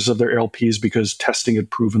process of their LPs because testing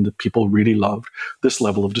had proven that people really loved this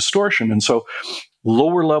level of distortion. And so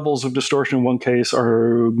lower levels of distortion in one case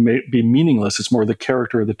may be meaningless. It's more the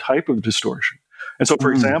character or the type of distortion. And so,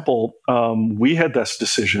 for example, we had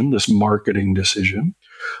this marketing decision,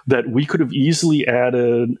 that we could have easily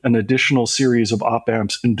added an additional series of op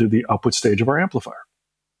amps into the output stage of our amplifier.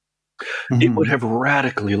 It would have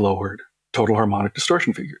radically lowered total harmonic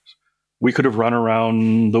distortion figures. We could have run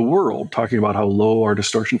around the world talking about how low our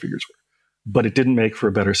distortion figures were, but it didn't make for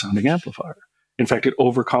a better sounding amplifier. In fact, it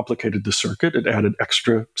overcomplicated the circuit. It added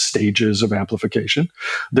extra stages of amplification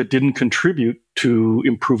that didn't contribute to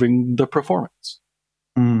improving the performance.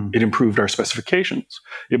 It improved our specifications.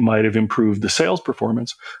 It might have improved the sales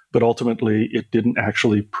performance, but ultimately it didn't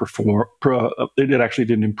actually it actually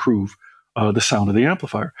didn't improve the sound of the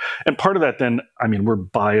amplifier. And part of that then, I mean, we're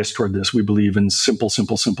biased toward this. We believe in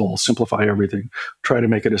simplify everything. Try to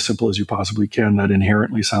make it as simple as you possibly can. That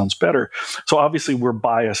inherently sounds better. So obviously we're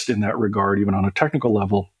biased in that regard, even on a technical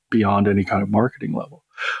level, beyond any kind of marketing level.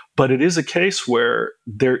 But it is a case where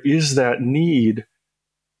there is that need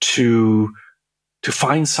to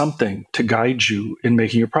find something to guide you in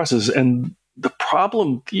making your process. And the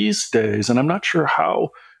problem these days, and I'm not sure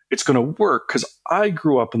how it's going to work, because I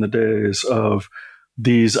grew up in the days of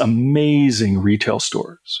these amazing retail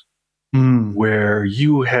stores where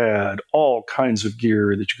you had all kinds of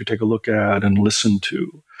gear that you could take a look at and listen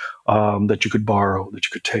to, that you could borrow, that you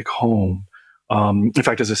could take home. In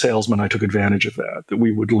fact, as a salesman, I took advantage of that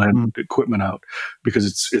we would lend equipment out,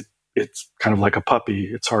 because it's kind of like a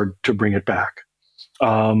puppy. It's hard to bring it back.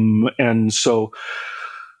 And so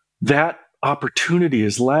that opportunity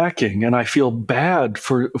is lacking. And I feel bad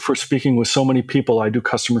for speaking with so many people. I do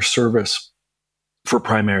customer service for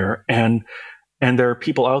Primaire, and there are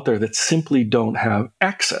people out there that simply don't have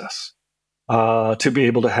access to be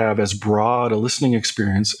able to have as broad a listening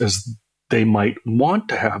experience as they might want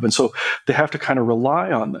to have. And so they have to kind of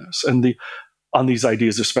rely on this and on these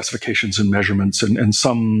ideas of specifications and measurements and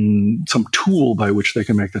some tool by which they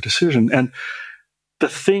can make the decision. And the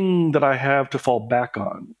thing that I have to fall back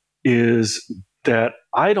on is that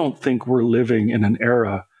I don't think we're living in an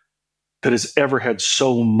era that has ever had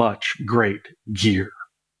so much great gear,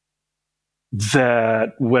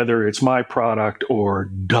 that whether it's my product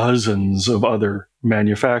or dozens of other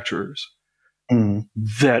manufacturers,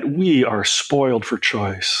 that we are spoiled for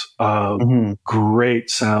choice of great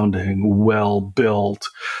sounding, well-built,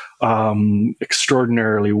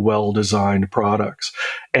 extraordinarily well-designed products.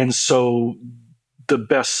 And so the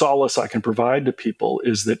best solace I can provide to people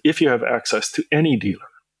is that if you have access to any dealer,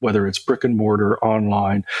 whether it's brick and mortar,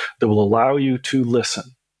 online, that will allow you to listen,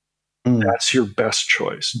 that's your best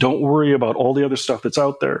choice. Don't worry about all the other stuff that's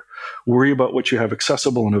out there. Worry about what you have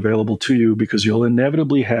accessible and available to you, because you'll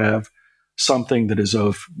inevitably have something that is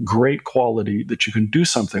of great quality that you can do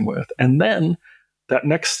something with. And then that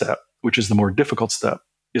next step, which is the more difficult step,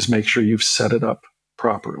 is make sure you've set it up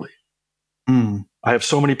properly. I have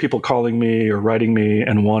so many people calling me or writing me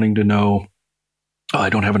and wanting to know, I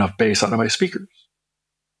don't have enough bass out of my speakers.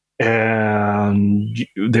 And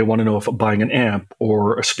they want to know if buying an amp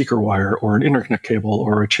or a speaker wire or an interconnect cable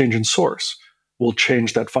or a change in source will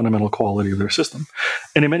change that fundamental quality of their system.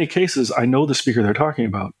 And in many cases, I know the speaker they're talking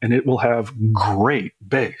about, and it will have great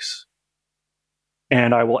bass.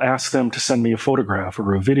 And I will ask them to send me a photograph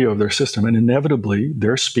or a video of their system. And inevitably,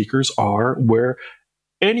 their speakers are where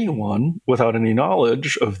anyone without any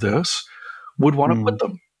knowledge of this would want to put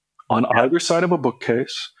them, on either side of a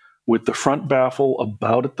bookcase, with the front baffle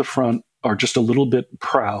about at the front, or just a little bit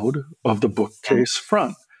proud of the bookcase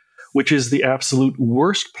front, which is the absolute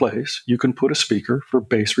worst place you can put a speaker for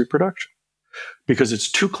bass reproduction, because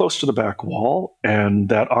it's too close to the back wall, and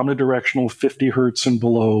that omnidirectional 50 hertz and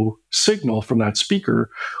below signal from that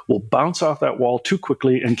speaker will bounce off that wall too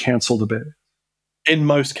quickly and cancel the bass. In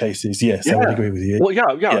most cases, yes, I would agree with you. Well,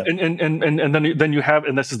 yeah. And then you have,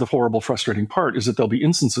 and this is the horrible, frustrating part, is that there'll be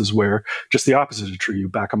instances where just the opposite is true. You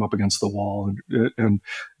back them up against the wall and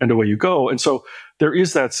away you go. And so there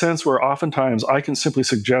is that sense where oftentimes I can simply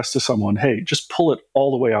suggest to someone, hey, just pull it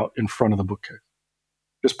all the way out in front of the bookcase.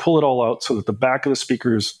 Just pull it all out so that the back of the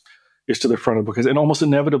speakers is to the front of the bookcase. And almost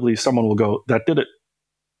inevitably, someone will go, that did it.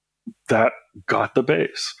 That got the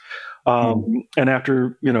bass. And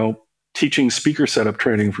after, teaching speaker setup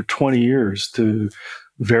training for 20 years to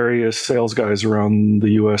various sales guys around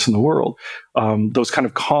the US and the world, those kind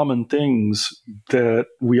of common things that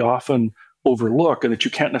we often overlook and that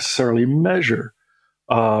you can't necessarily measure,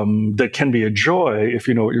 that can be a joy if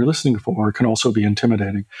you know what you're listening for, can also be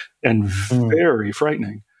intimidating and very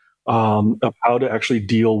frightening, of how to actually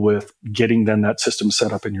deal with getting then that system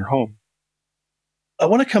set up in your home. I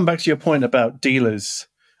want to come back to your point about dealers,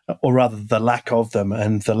 or rather the lack of them,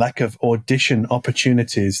 and the lack of audition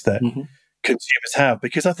opportunities that consumers have,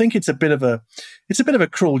 because I think it's a bit of a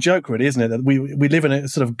cruel joke, really, isn't it? That we live in a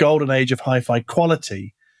sort of golden age of hi-fi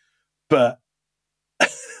quality, but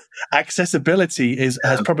accessibility has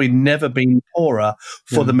probably never been poorer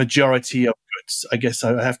for the majority of goods. I guess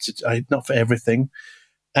not for everything.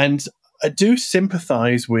 And I do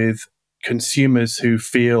sympathize with consumers who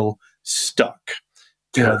feel stuck.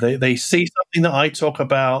 They see something that I talk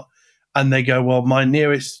about and they go, well, my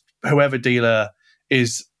nearest whoever dealer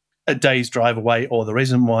is a day's drive away, or there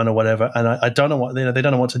isn't one, or whatever. And I don't know what, they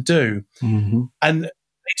don't know what to do. And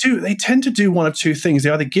they tend to do one of two things. They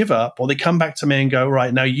either give up or they come back to me and go,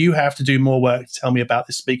 right, now you have to do more work to tell me about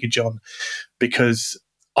this speaker, John, because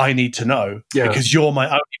I need to know, because you're my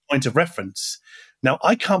only point of reference. Now,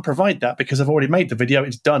 I can't provide that because I've already made the video.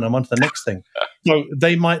 It's done. I'm on to the next thing. So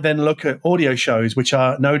they might then look at audio shows, which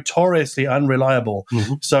are notoriously unreliable.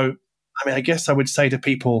 So, I guess I would say to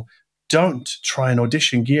people, don't try and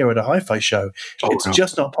audition gear at a hi-fi show. It's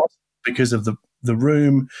just not possible because of the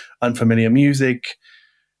room, unfamiliar music.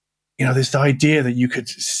 There's the idea that you could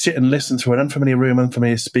sit and listen through an unfamiliar room,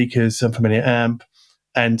 unfamiliar speakers, unfamiliar amp,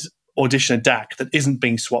 and audition a DAC that isn't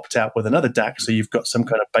being swapped out with another DAC, so you've got some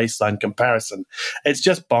kind of baseline comparison. It's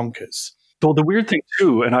just bonkers. Well, the weird thing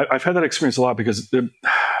too, and I've had that experience a lot, because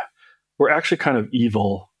we're actually kind of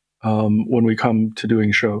evil when we come to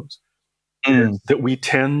doing shows, that we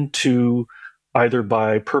tend to, either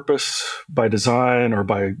by purpose, by design, or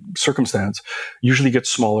by circumstance, usually get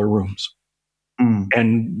smaller rooms.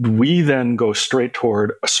 And we then go straight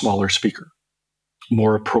toward a smaller speaker,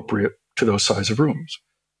 more appropriate to those size of rooms.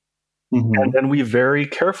 And then we very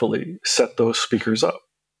carefully set those speakers up.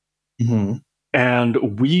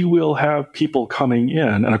 And we will have people coming in,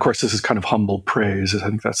 and of course, this is kind of humble praise. I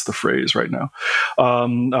think that's the phrase right now.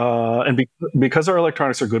 Because our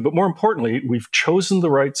electronics are good, but more importantly, we've chosen the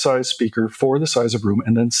right size speaker for the size of room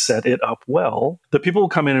and then set it up well. The people will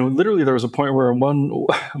come in, and literally there was a point where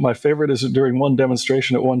my favorite is during one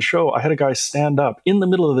demonstration at one show, I had a guy stand up in the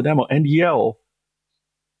middle of the demo and yell,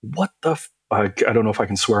 "What the I don't know if I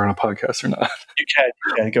can swear on a podcast or not." You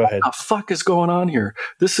can. Go ahead. What the fuck is going on here?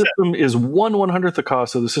 This system is 1/100th the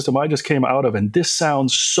cost of the system I just came out of, and this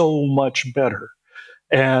sounds so much better.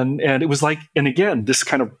 And it was like, and again, this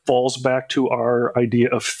kind of falls back to our idea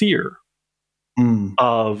of fear,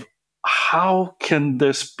 of how can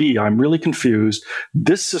this be? I'm really confused.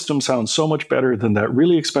 This system sounds so much better than that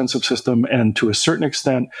really expensive system. And to a certain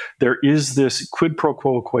extent, there is this quid pro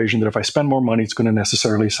quo equation that if I spend more money, it's going to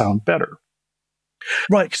necessarily sound better.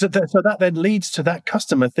 Right, so that then leads to that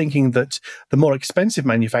customer thinking that the more expensive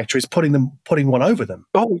manufacturer is putting one over them.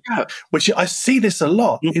 Oh yeah, which I see this a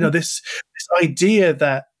lot. This idea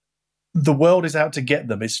that the world is out to get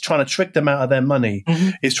them, is trying to trick them out of their money,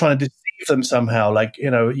 is trying to deceive them somehow. Like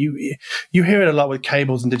you hear it a lot with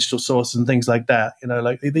cables and digital sources and things like that.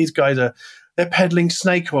 Like these guys they're peddling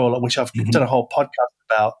snake oil, which I've done a whole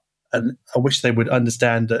podcast about. And I wish they would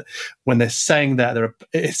understand that when they're saying that, they're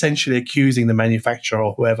essentially accusing the manufacturer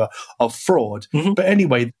or whoever of fraud. But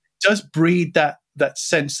anyway, it does breed that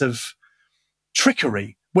sense of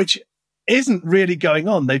trickery, which isn't really going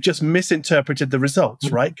on. They've just misinterpreted the results,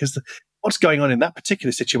 right? Because what's going on in that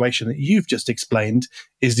particular situation that you've just explained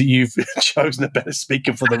is that you've chosen a better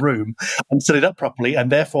speaker for the room and set it up properly, and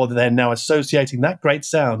therefore they're now associating that great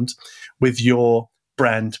sound with your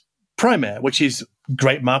brand Primaire, which is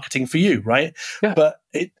great marketing for you, right? Yeah. But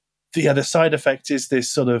the other side effect is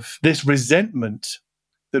this resentment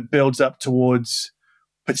that builds up towards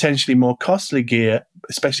potentially more costly gear,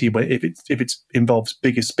 especially if it involves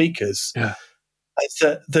bigger speakers. Yeah,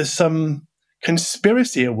 there's some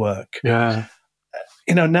conspiracy at work. Yeah,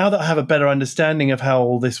 now that I have a better understanding of how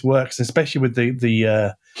all this works, especially with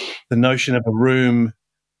the notion of a room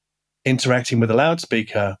interacting with a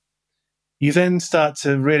loudspeaker, you then start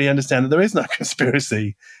to really understand that there is no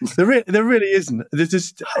conspiracy. There really isn't. It's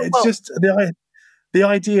just the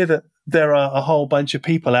idea that there are a whole bunch of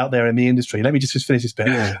people out there in the industry. Let me just finish this bit.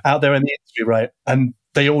 Yeah. Out there in the industry, right? And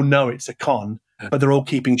they all know it's a con, but they're all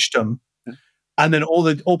keeping stum. And then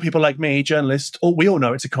all people like me, journalists, we all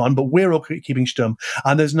know it's a con, but we're all keeping stum.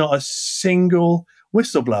 And there's not a single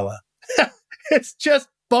whistleblower. It's just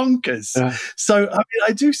bonkers. Yeah. So I mean,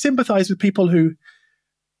 I do sympathize with people who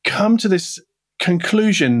come to this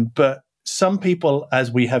conclusion, but some people,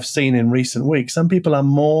 as we have seen in recent weeks, some people are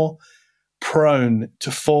more prone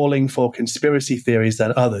to falling for conspiracy theories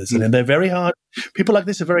than others. And they're very hard. People like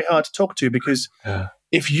this are very hard to talk to because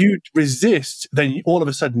if you resist, then all of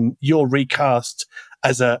a sudden you're recast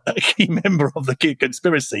as a key member of the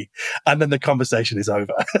conspiracy, and then the conversation is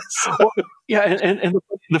over. Well, yeah, and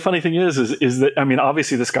the funny thing is that, I mean,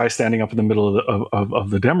 obviously this guy standing up in the middle of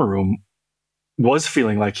the demo room was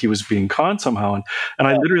feeling like he was being conned somehow, and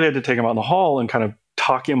I literally had to take him out in the hall and kind of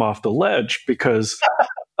talk him off the ledge because,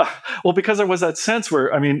 because there was that sense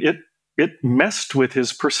where, I mean, it messed with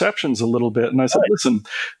his perceptions a little bit. And I said, listen,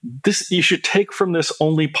 you should take from this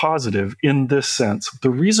only positive in this sense.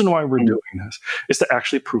 The reason why we're doing this is to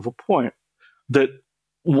actually prove a point that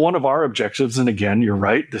one of our objectives, and again, you're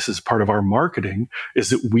right, this is part of our marketing,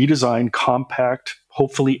 is that we design compact,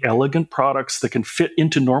 hopefully elegant products that can fit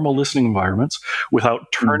into normal listening environments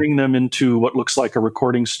without turning them into what looks like a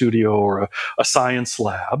recording studio or a science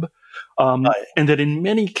lab. And that in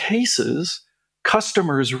many cases,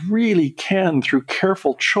 customers really can, through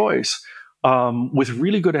careful choice, with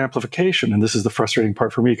really good amplification, and this is the frustrating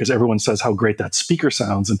part for me because everyone says how great that speaker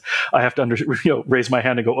sounds, and I have to raise my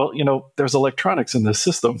hand and go, well, there's electronics in this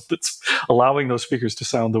system that's allowing those speakers to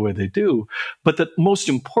sound the way they do. But that most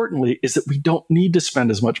importantly is that we don't need to spend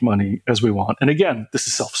as much money as we want. And again, this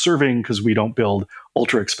is self-serving because we don't build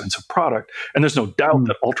ultra expensive product, and there's no doubt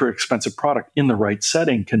that ultra expensive product in the right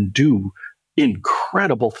setting can do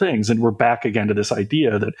incredible things. And we're back again to this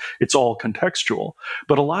idea that it's all contextual.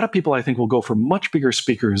 But a lot of people, I think, will go for much bigger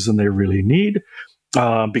speakers than they really need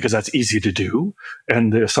because that's easy to do.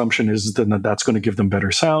 And the assumption is then that that's going to give them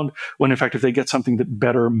better sound, when in fact, if they get something that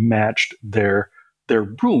better matched their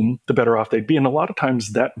room, the better off they'd be. And a lot of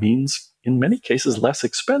times that means, in many cases, less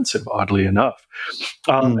expensive, oddly enough.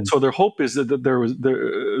 And so their hope is that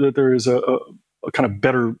there is a kind of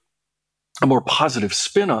better, a more positive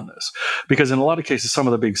spin on this, because in a lot of cases, some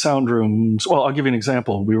of the big sound rooms, well, I'll give you an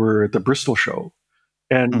example. We were at the Bristol show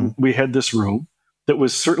and we had this room that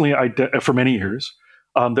was certainly for many years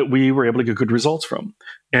that we were able to get good results from.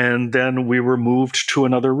 And then we were moved to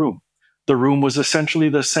another room. The room was essentially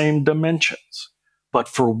the same dimensions, but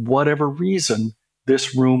for whatever reason,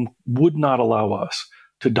 this room would not allow us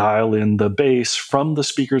to dial in the bass from the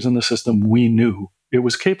speakers in the system we knew it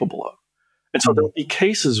was capable of. And so there'll be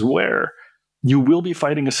cases where you will be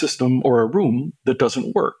fighting a system or a room that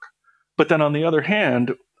doesn't work. But then on the other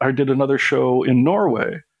hand, I did another show in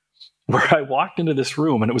Norway where I walked into this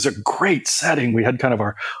room and it was a great setting. We had kind of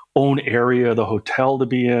our own area, the hotel to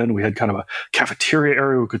be in. We had kind of a cafeteria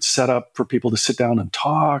area we could set up for people to sit down and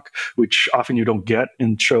talk, which often you don't get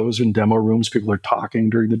in shows in demo rooms. People are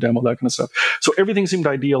talking during the demo, that kind of stuff. So everything seemed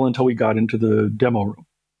ideal until we got into the demo room.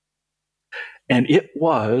 And it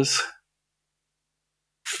was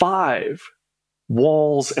 5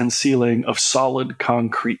 walls and ceiling of solid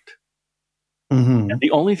concrete. And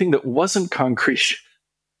the only thing that wasn't concrete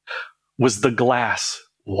was the glass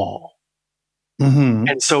wall.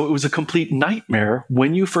 And so it was a complete nightmare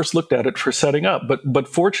when you first looked at it for setting up. But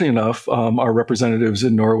fortunately enough, our representatives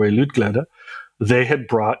in Norway, Lydglede, they had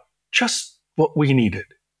brought just what we needed.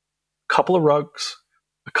 A couple of rugs,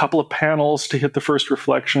 a couple of panels to hit the first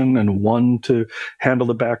reflection and one to handle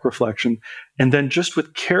the back reflection. And then just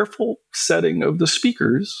with careful setting of the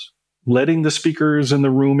speakers, letting the speakers in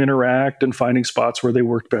the room interact and finding spots where they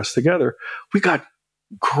worked best together, we got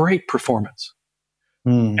great performance.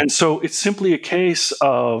 And so it's simply a case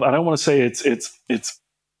of, I don't want to say it's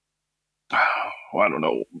I don't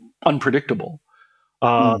know, unpredictable.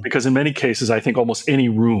 Because in many cases, I think almost any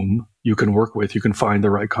room you can work with, you can find the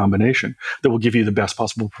right combination that will give you the best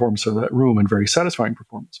possible performance of that room and very satisfying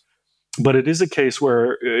performance. But it is a case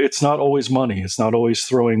where it's not always money. It's not always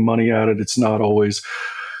throwing money at it. It's not always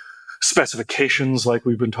specifications like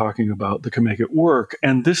we've been talking about that can make it work.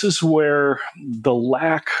 And this is where the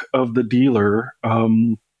lack of the dealer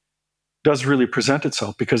does really present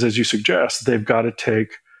itself, because as you suggest, they've got to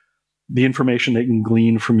take the information they can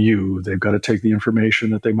glean from you. They've got to take the information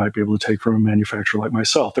that they might be able to take from a manufacturer like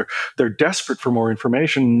myself. They're desperate for more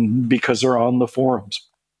information because they're on the forums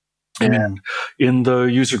and in the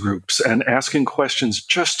user groups and asking questions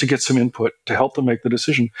just to get some input to help them make the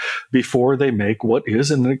decision before they make what is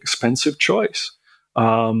an expensive choice.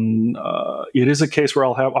 It is a case where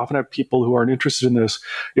I'll often have people who aren't interested in this,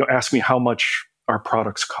 ask me how much our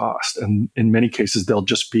products cost, and in many cases they'll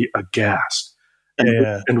just be aghast.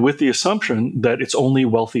 And with the assumption that it's only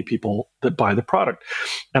wealthy people that buy the product.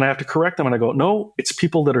 And I have to correct them, and I go, no, it's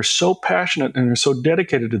people that are so passionate and are so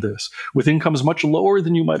dedicated to this, with incomes much lower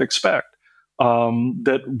than you might expect,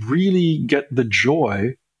 that really get the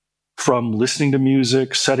joy from listening to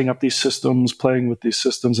music, setting up these systems, playing with these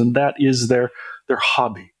systems, and that is their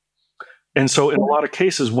hobby. And so in a lot of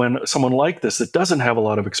cases, when someone like this that doesn't have a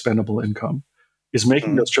lot of expendable income is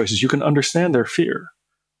making those choices, you can understand their fear.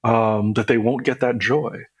 That they won't get that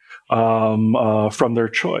joy from their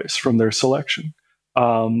choice, from their selection.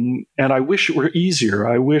 And I wish it were easier.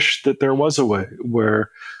 I wish that there was a way where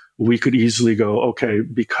we could easily go, okay,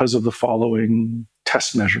 because of the following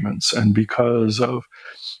test measurements and because of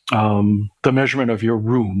the measurement of your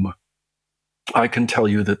room, I can tell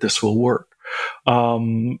you that this will work.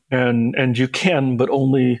 And you can, but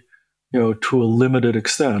only to a limited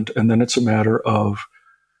extent. And then it's a matter of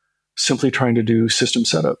simply trying to do system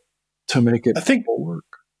setup to make it work.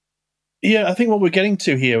 Yeah, I think what we're getting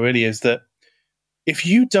to here really is that if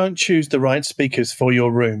you don't choose the right speakers for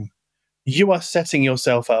your room, you are setting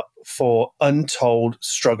yourself up for untold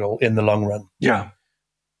struggle in the long run. Yeah.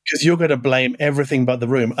 Because you're going to blame everything but the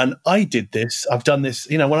room. And I did this. I've done this.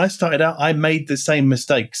 When I started out, I made the same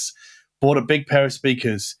mistakes. Bought a big pair of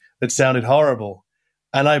speakers that sounded horrible.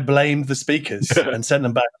 And I blamed the speakers and sent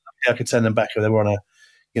them back. I could send them back if they were on a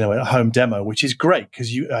home demo, which is great because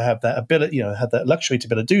I have that ability, had that luxury to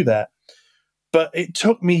be able to do that. But it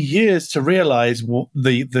took me years to realize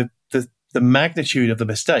the magnitude of the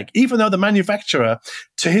mistake, even though the manufacturer,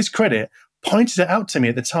 to his credit, pointed it out to me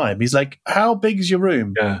at the time. He's like, how big is your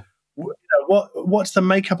room? Yeah. What's the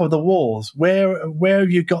makeup of the walls? Where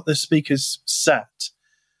have you got the speakers sat?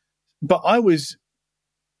 But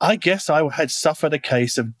I guess I had suffered a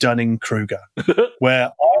case of Dunning-Kruger,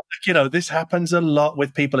 where this happens a lot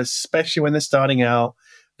with people, especially when they're starting out.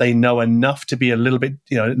 They know enough to be a little bit,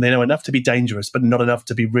 they know enough to be dangerous, but not enough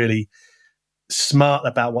to be really smart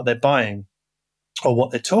about what they're buying or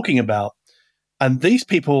what they're talking about. And these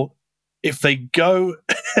people, if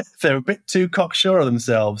they're a bit too cocksure of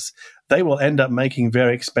themselves, they will end up making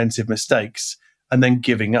very expensive mistakes and then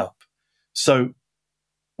giving up. So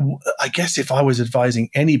I guess if I was advising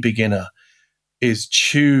any beginner, is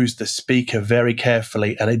choose the speaker very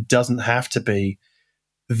carefully, and it doesn't have to be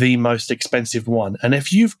the most expensive one. And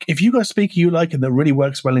if you've got a speaker you like and that really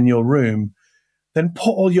works well in your room, then put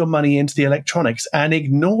all your money into the electronics and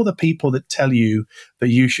ignore the people that tell you that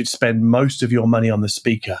you should spend most of your money on the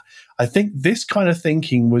speaker. I think this kind of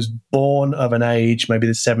thinking was born of an age, maybe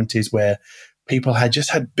the 70s, where people had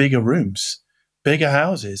bigger rooms, bigger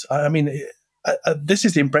houses. I mean, this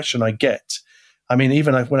is the impression I get. I mean,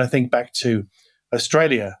 even when I think back to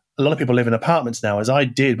Australia, a lot of people live in apartments now, as I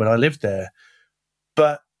did when I lived there.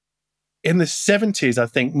 But in the 70s, I'm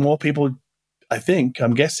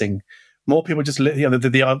guessing, more people just live,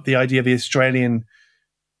 the idea of the Australian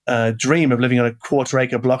dream of living on a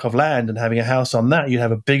quarter-acre block of land and having a house on that. You'd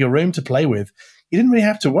have a bigger room to play with. You didn't really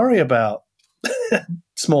have to worry about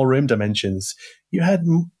small room dimensions. You had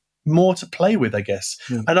more to play with, I guess.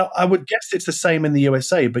 Yeah. And I would guess it's the same in the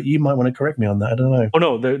USA, but you might want to correct me on that. I don't know. Oh,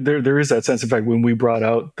 no, there is that sense. In fact, when we brought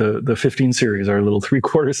out the 15 series, our little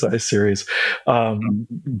 3/4 size series,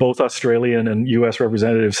 both Australian and US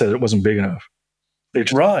representatives said it wasn't big enough.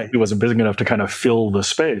 It wasn't big enough to kind of fill the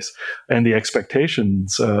space. And the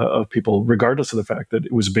expectations of people, regardless of the fact that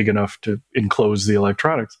it was big enough to enclose the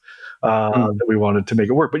electronics, that we wanted to make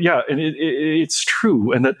it work. But yeah, and it's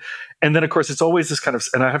true. And then of course it's always this kind of,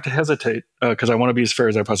 and I have to hesitate because I want to be as fair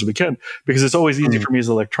as I possibly can, because it's always easy for me as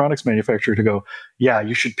an electronics manufacturer to go, yeah,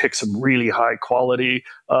 you should pick some really high quality,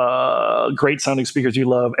 great sounding speakers you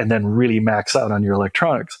love, and then really max out on your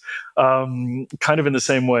electronics. Kind of in the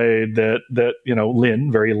same way that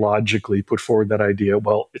Lynn very logically put forward that idea.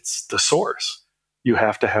 Well, it's the source. You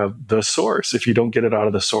have to have the source. If you don't get it out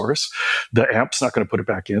of the source, the amp's not going to put it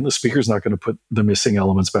back in. The speaker's not going to put the missing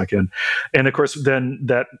elements back in. And of course, then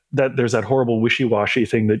that there's that horrible wishy-washy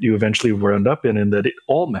thing that you eventually end up in, and that it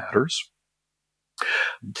all matters.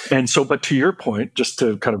 And so, but to your point, just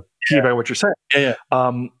to kind of piggyback what you're saying,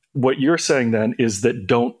 what you're saying then is that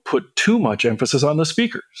don't put too much emphasis on the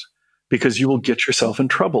speakers, because you will get yourself in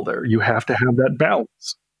trouble there. You have to have that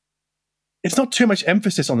balance. It's not too much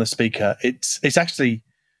emphasis on the speaker. It's actually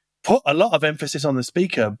put a lot of emphasis on the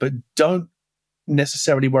speaker, but don't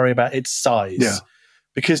necessarily worry about its size. Yeah.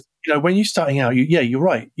 Because when you're starting out, you're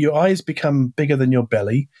right. Your eyes become bigger than your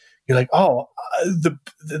belly. You're like, the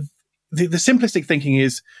simplistic thinking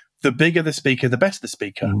is the bigger the speaker, the better the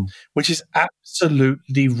speaker, Mm-hmm. which is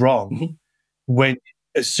absolutely wrong. Mm-hmm. When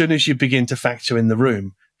as soon as you begin to factor in the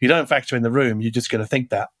room, if you don't factor in the room, you're just going to think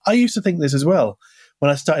that. I used to think this as well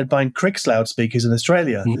when I started buying Crix loudspeakers in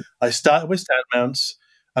Australia. Mm-hmm. I started with stand mounts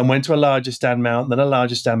and went to a larger stand mount, then a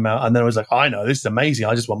larger stand mount, and then I was like, I know, this is amazing.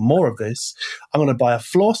 I just want more of this. I'm going to buy a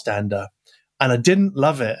floor stander. And I didn't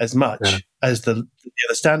love it as much as the other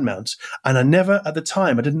stand mounts. And I never, at the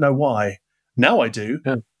time, I didn't know why. Now I do.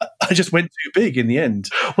 Yeah. I just went too big in the end.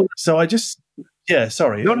 So I just,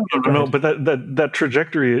 sorry. No. But that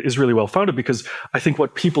trajectory is really well founded, because I think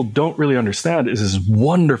what people don't really understand is, as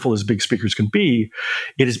wonderful as big speakers can be,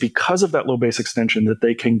 it is because of that low bass extension that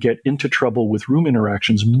they can get into trouble with room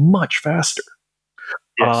interactions much faster.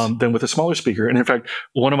 Yes. Than with a smaller speaker. And in fact,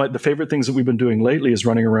 one of the favorite things that we've been doing lately is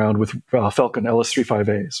running around with Falcon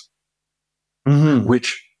LS35As,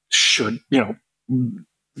 which should, I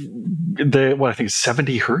think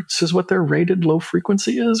 70 hertz is what their rated low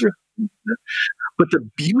frequency is. But the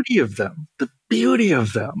beauty of them,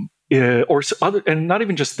 and not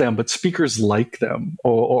even just them, but speakers like them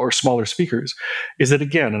or smaller speakers, is that,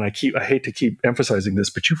 again, and I hate to keep emphasizing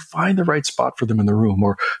this, but you find the right spot for them in the room,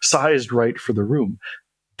 or sized right for the room.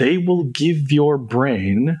 They will give your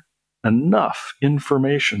brain enough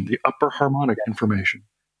information, the upper harmonic information,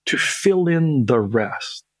 to fill in the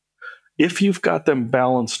rest. If you've got them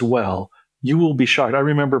balanced well, you will be shocked. I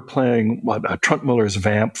remember playing Truntmüller's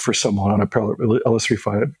Vamp for someone on a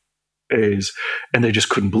LS35As, and they just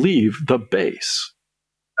couldn't believe the bass.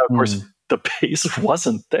 Now, of course, the bass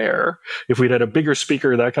wasn't there. If we'd had a bigger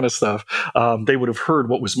speaker, that kind of stuff, they would have heard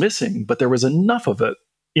what was missing, but there was enough of it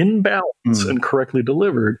in balance and correctly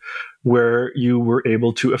delivered where you were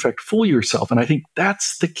able to fool yourself. And I think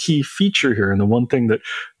that's the key feature here. And the one thing that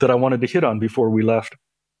I wanted to hit on before we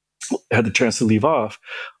had the chance to leave off,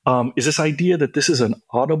 is this idea that this is an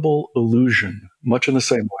audible illusion, much in the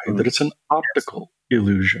same way that it's an optical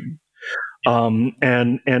illusion.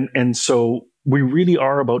 And so we really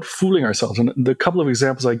are about fooling ourselves. And the couple of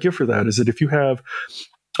examples I give for that is that if you have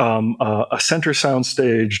a center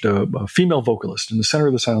soundstage, a female vocalist in the center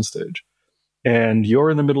of the soundstage, and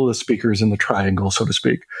you're in the middle of the speakers in the triangle, so to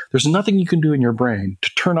speak, there's nothing you can do in your brain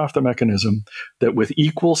to turn off the mechanism that, with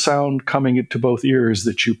equal sound coming to both ears,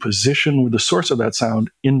 that you position the source of that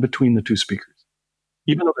sound in between the two speakers.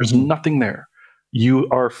 Even though there's nothing there, you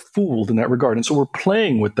are fooled in that regard. And so we're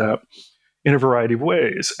playing with that in a variety of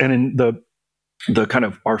ways. And in the kind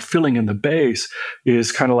of our filling in the bass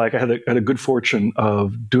is kind of like, I had a good fortune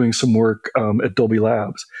of doing some work at Dolby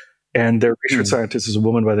Labs. And their research scientist is a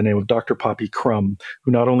woman by the name of Dr. Poppy Crum,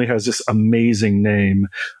 who not only has this amazing name,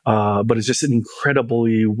 but is just an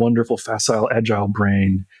incredibly wonderful, facile, agile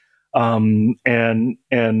brain. And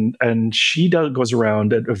she goes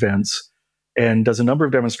around at events and does a number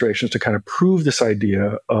of demonstrations to kind of prove this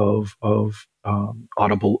idea of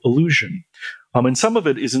audible illusion. And some of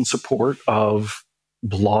it is in support of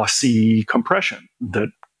lossy compression, that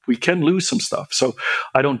we can lose some stuff. So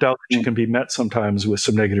I don't doubt that she can be met sometimes with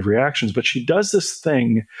some negative reactions, but she does this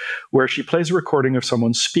thing where she plays a recording of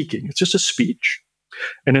someone speaking. It's just a speech.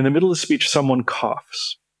 And in the middle of the speech, someone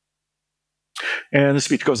coughs. And the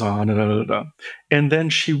speech goes on, and then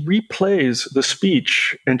she replays the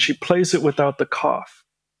speech, and she plays it without the cough.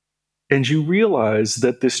 And you realize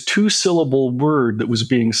that this 2-syllable word that was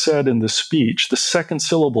being said in the speech, the second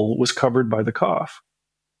syllable was covered by the cough.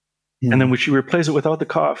 And then when she replays it without the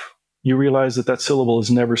cough, you realize that syllable is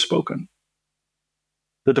never spoken.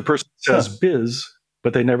 That the person says biz,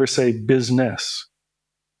 but they never say business.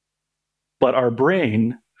 But our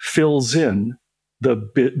brain fills in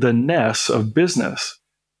the ness of business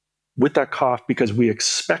with that cough because we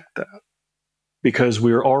expect that. Because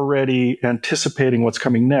we're already anticipating what's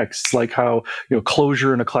coming next. It's like how,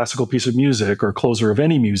 closure in a classical piece of music, or closer of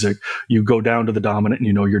any music, you go down to the dominant and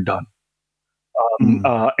you're done.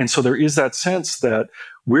 And so there is that sense that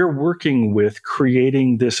we're working with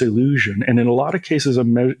creating this illusion. And in a lot of cases,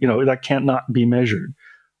 that can't not be measured.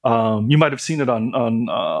 You might have seen it on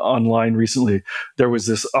online recently. There was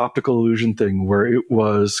this optical illusion thing where it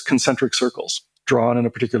was concentric circles drawn in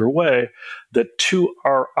a particular way that, to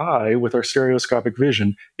our eye, with our stereoscopic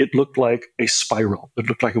vision, it looked like a spiral. It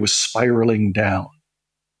looked like it was spiraling down.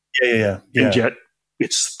 Yeah. And yet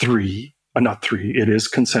it's not three. It is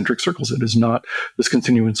concentric circles. It is not this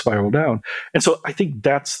continuing spiral down. And so I think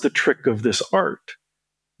that's the trick of this art,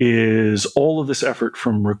 is all of this effort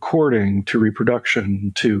from recording to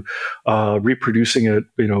reproduction to reproducing it,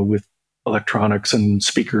 with electronics and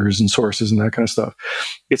speakers and sources and that kind of stuff.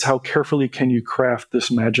 It's how carefully can you craft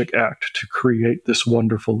this magic act to create this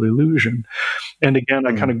wonderful illusion. And again,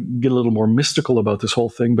 I kind of get a little more mystical about this whole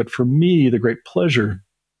thing, but for me, the great pleasure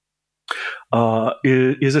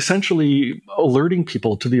is essentially alerting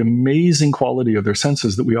people to the amazing quality of their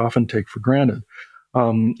senses that we often take for granted.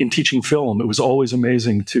 In teaching film, it was always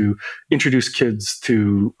amazing to introduce kids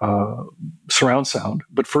to surround sound,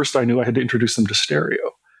 but first I knew I had to introduce them to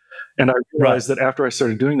stereo. And I realized that after I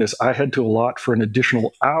started doing this, I had to allot for an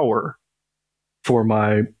additional hour for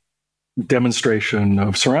my demonstration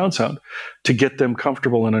of surround sound to get them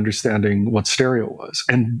comfortable in understanding what stereo was.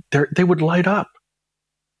 And they would light up.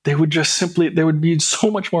 They would just they would be so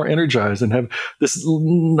much more energized and have this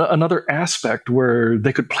another aspect where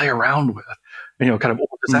they could play around with. And, kind of,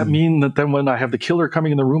 does that mean that then when I have the killer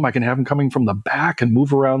coming in the room, I can have him coming from the back and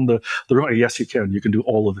move around the room? Yes, you can. You can do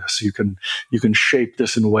all of this. You can shape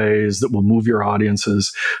this in ways that will move your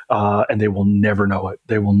audiences, and they will never know it.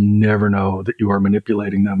 They will never know that you are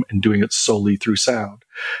manipulating them and doing it solely through sound.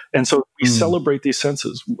 And so we celebrate these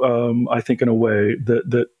senses, I think, in a way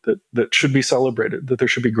that should be celebrated, that there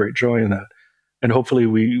should be great joy in that. And hopefully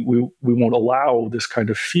we won't allow this kind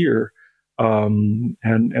of fear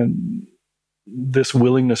and this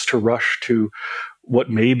willingness to rush to what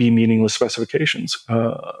may be meaningless specifications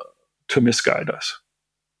to misguide us.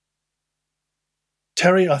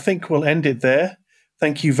 Terry, I think we'll end it there.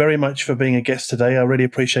 Thank you very much for being a guest today. I really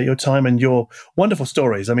appreciate your time and your wonderful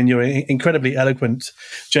stories. I mean, you're an incredibly eloquent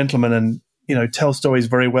gentleman and, tell stories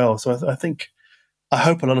very well. So I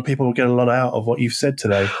hope a lot of people will get a lot out of what you've said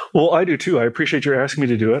today. Well, I do too. I appreciate your asking me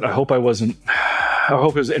to do it. I hope it was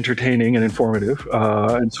entertaining and informative.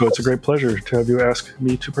 And so it's a great pleasure to have you ask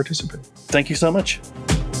me to participate. Thank you so much.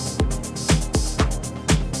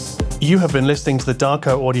 You have been listening to the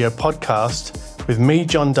Darko Audio Podcast with me,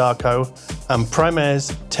 John Darko, and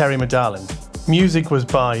Primaires Terry Medalin. Music was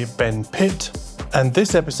by Ben Pitt, and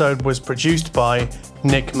this episode was produced by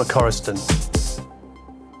Nick McCorriston.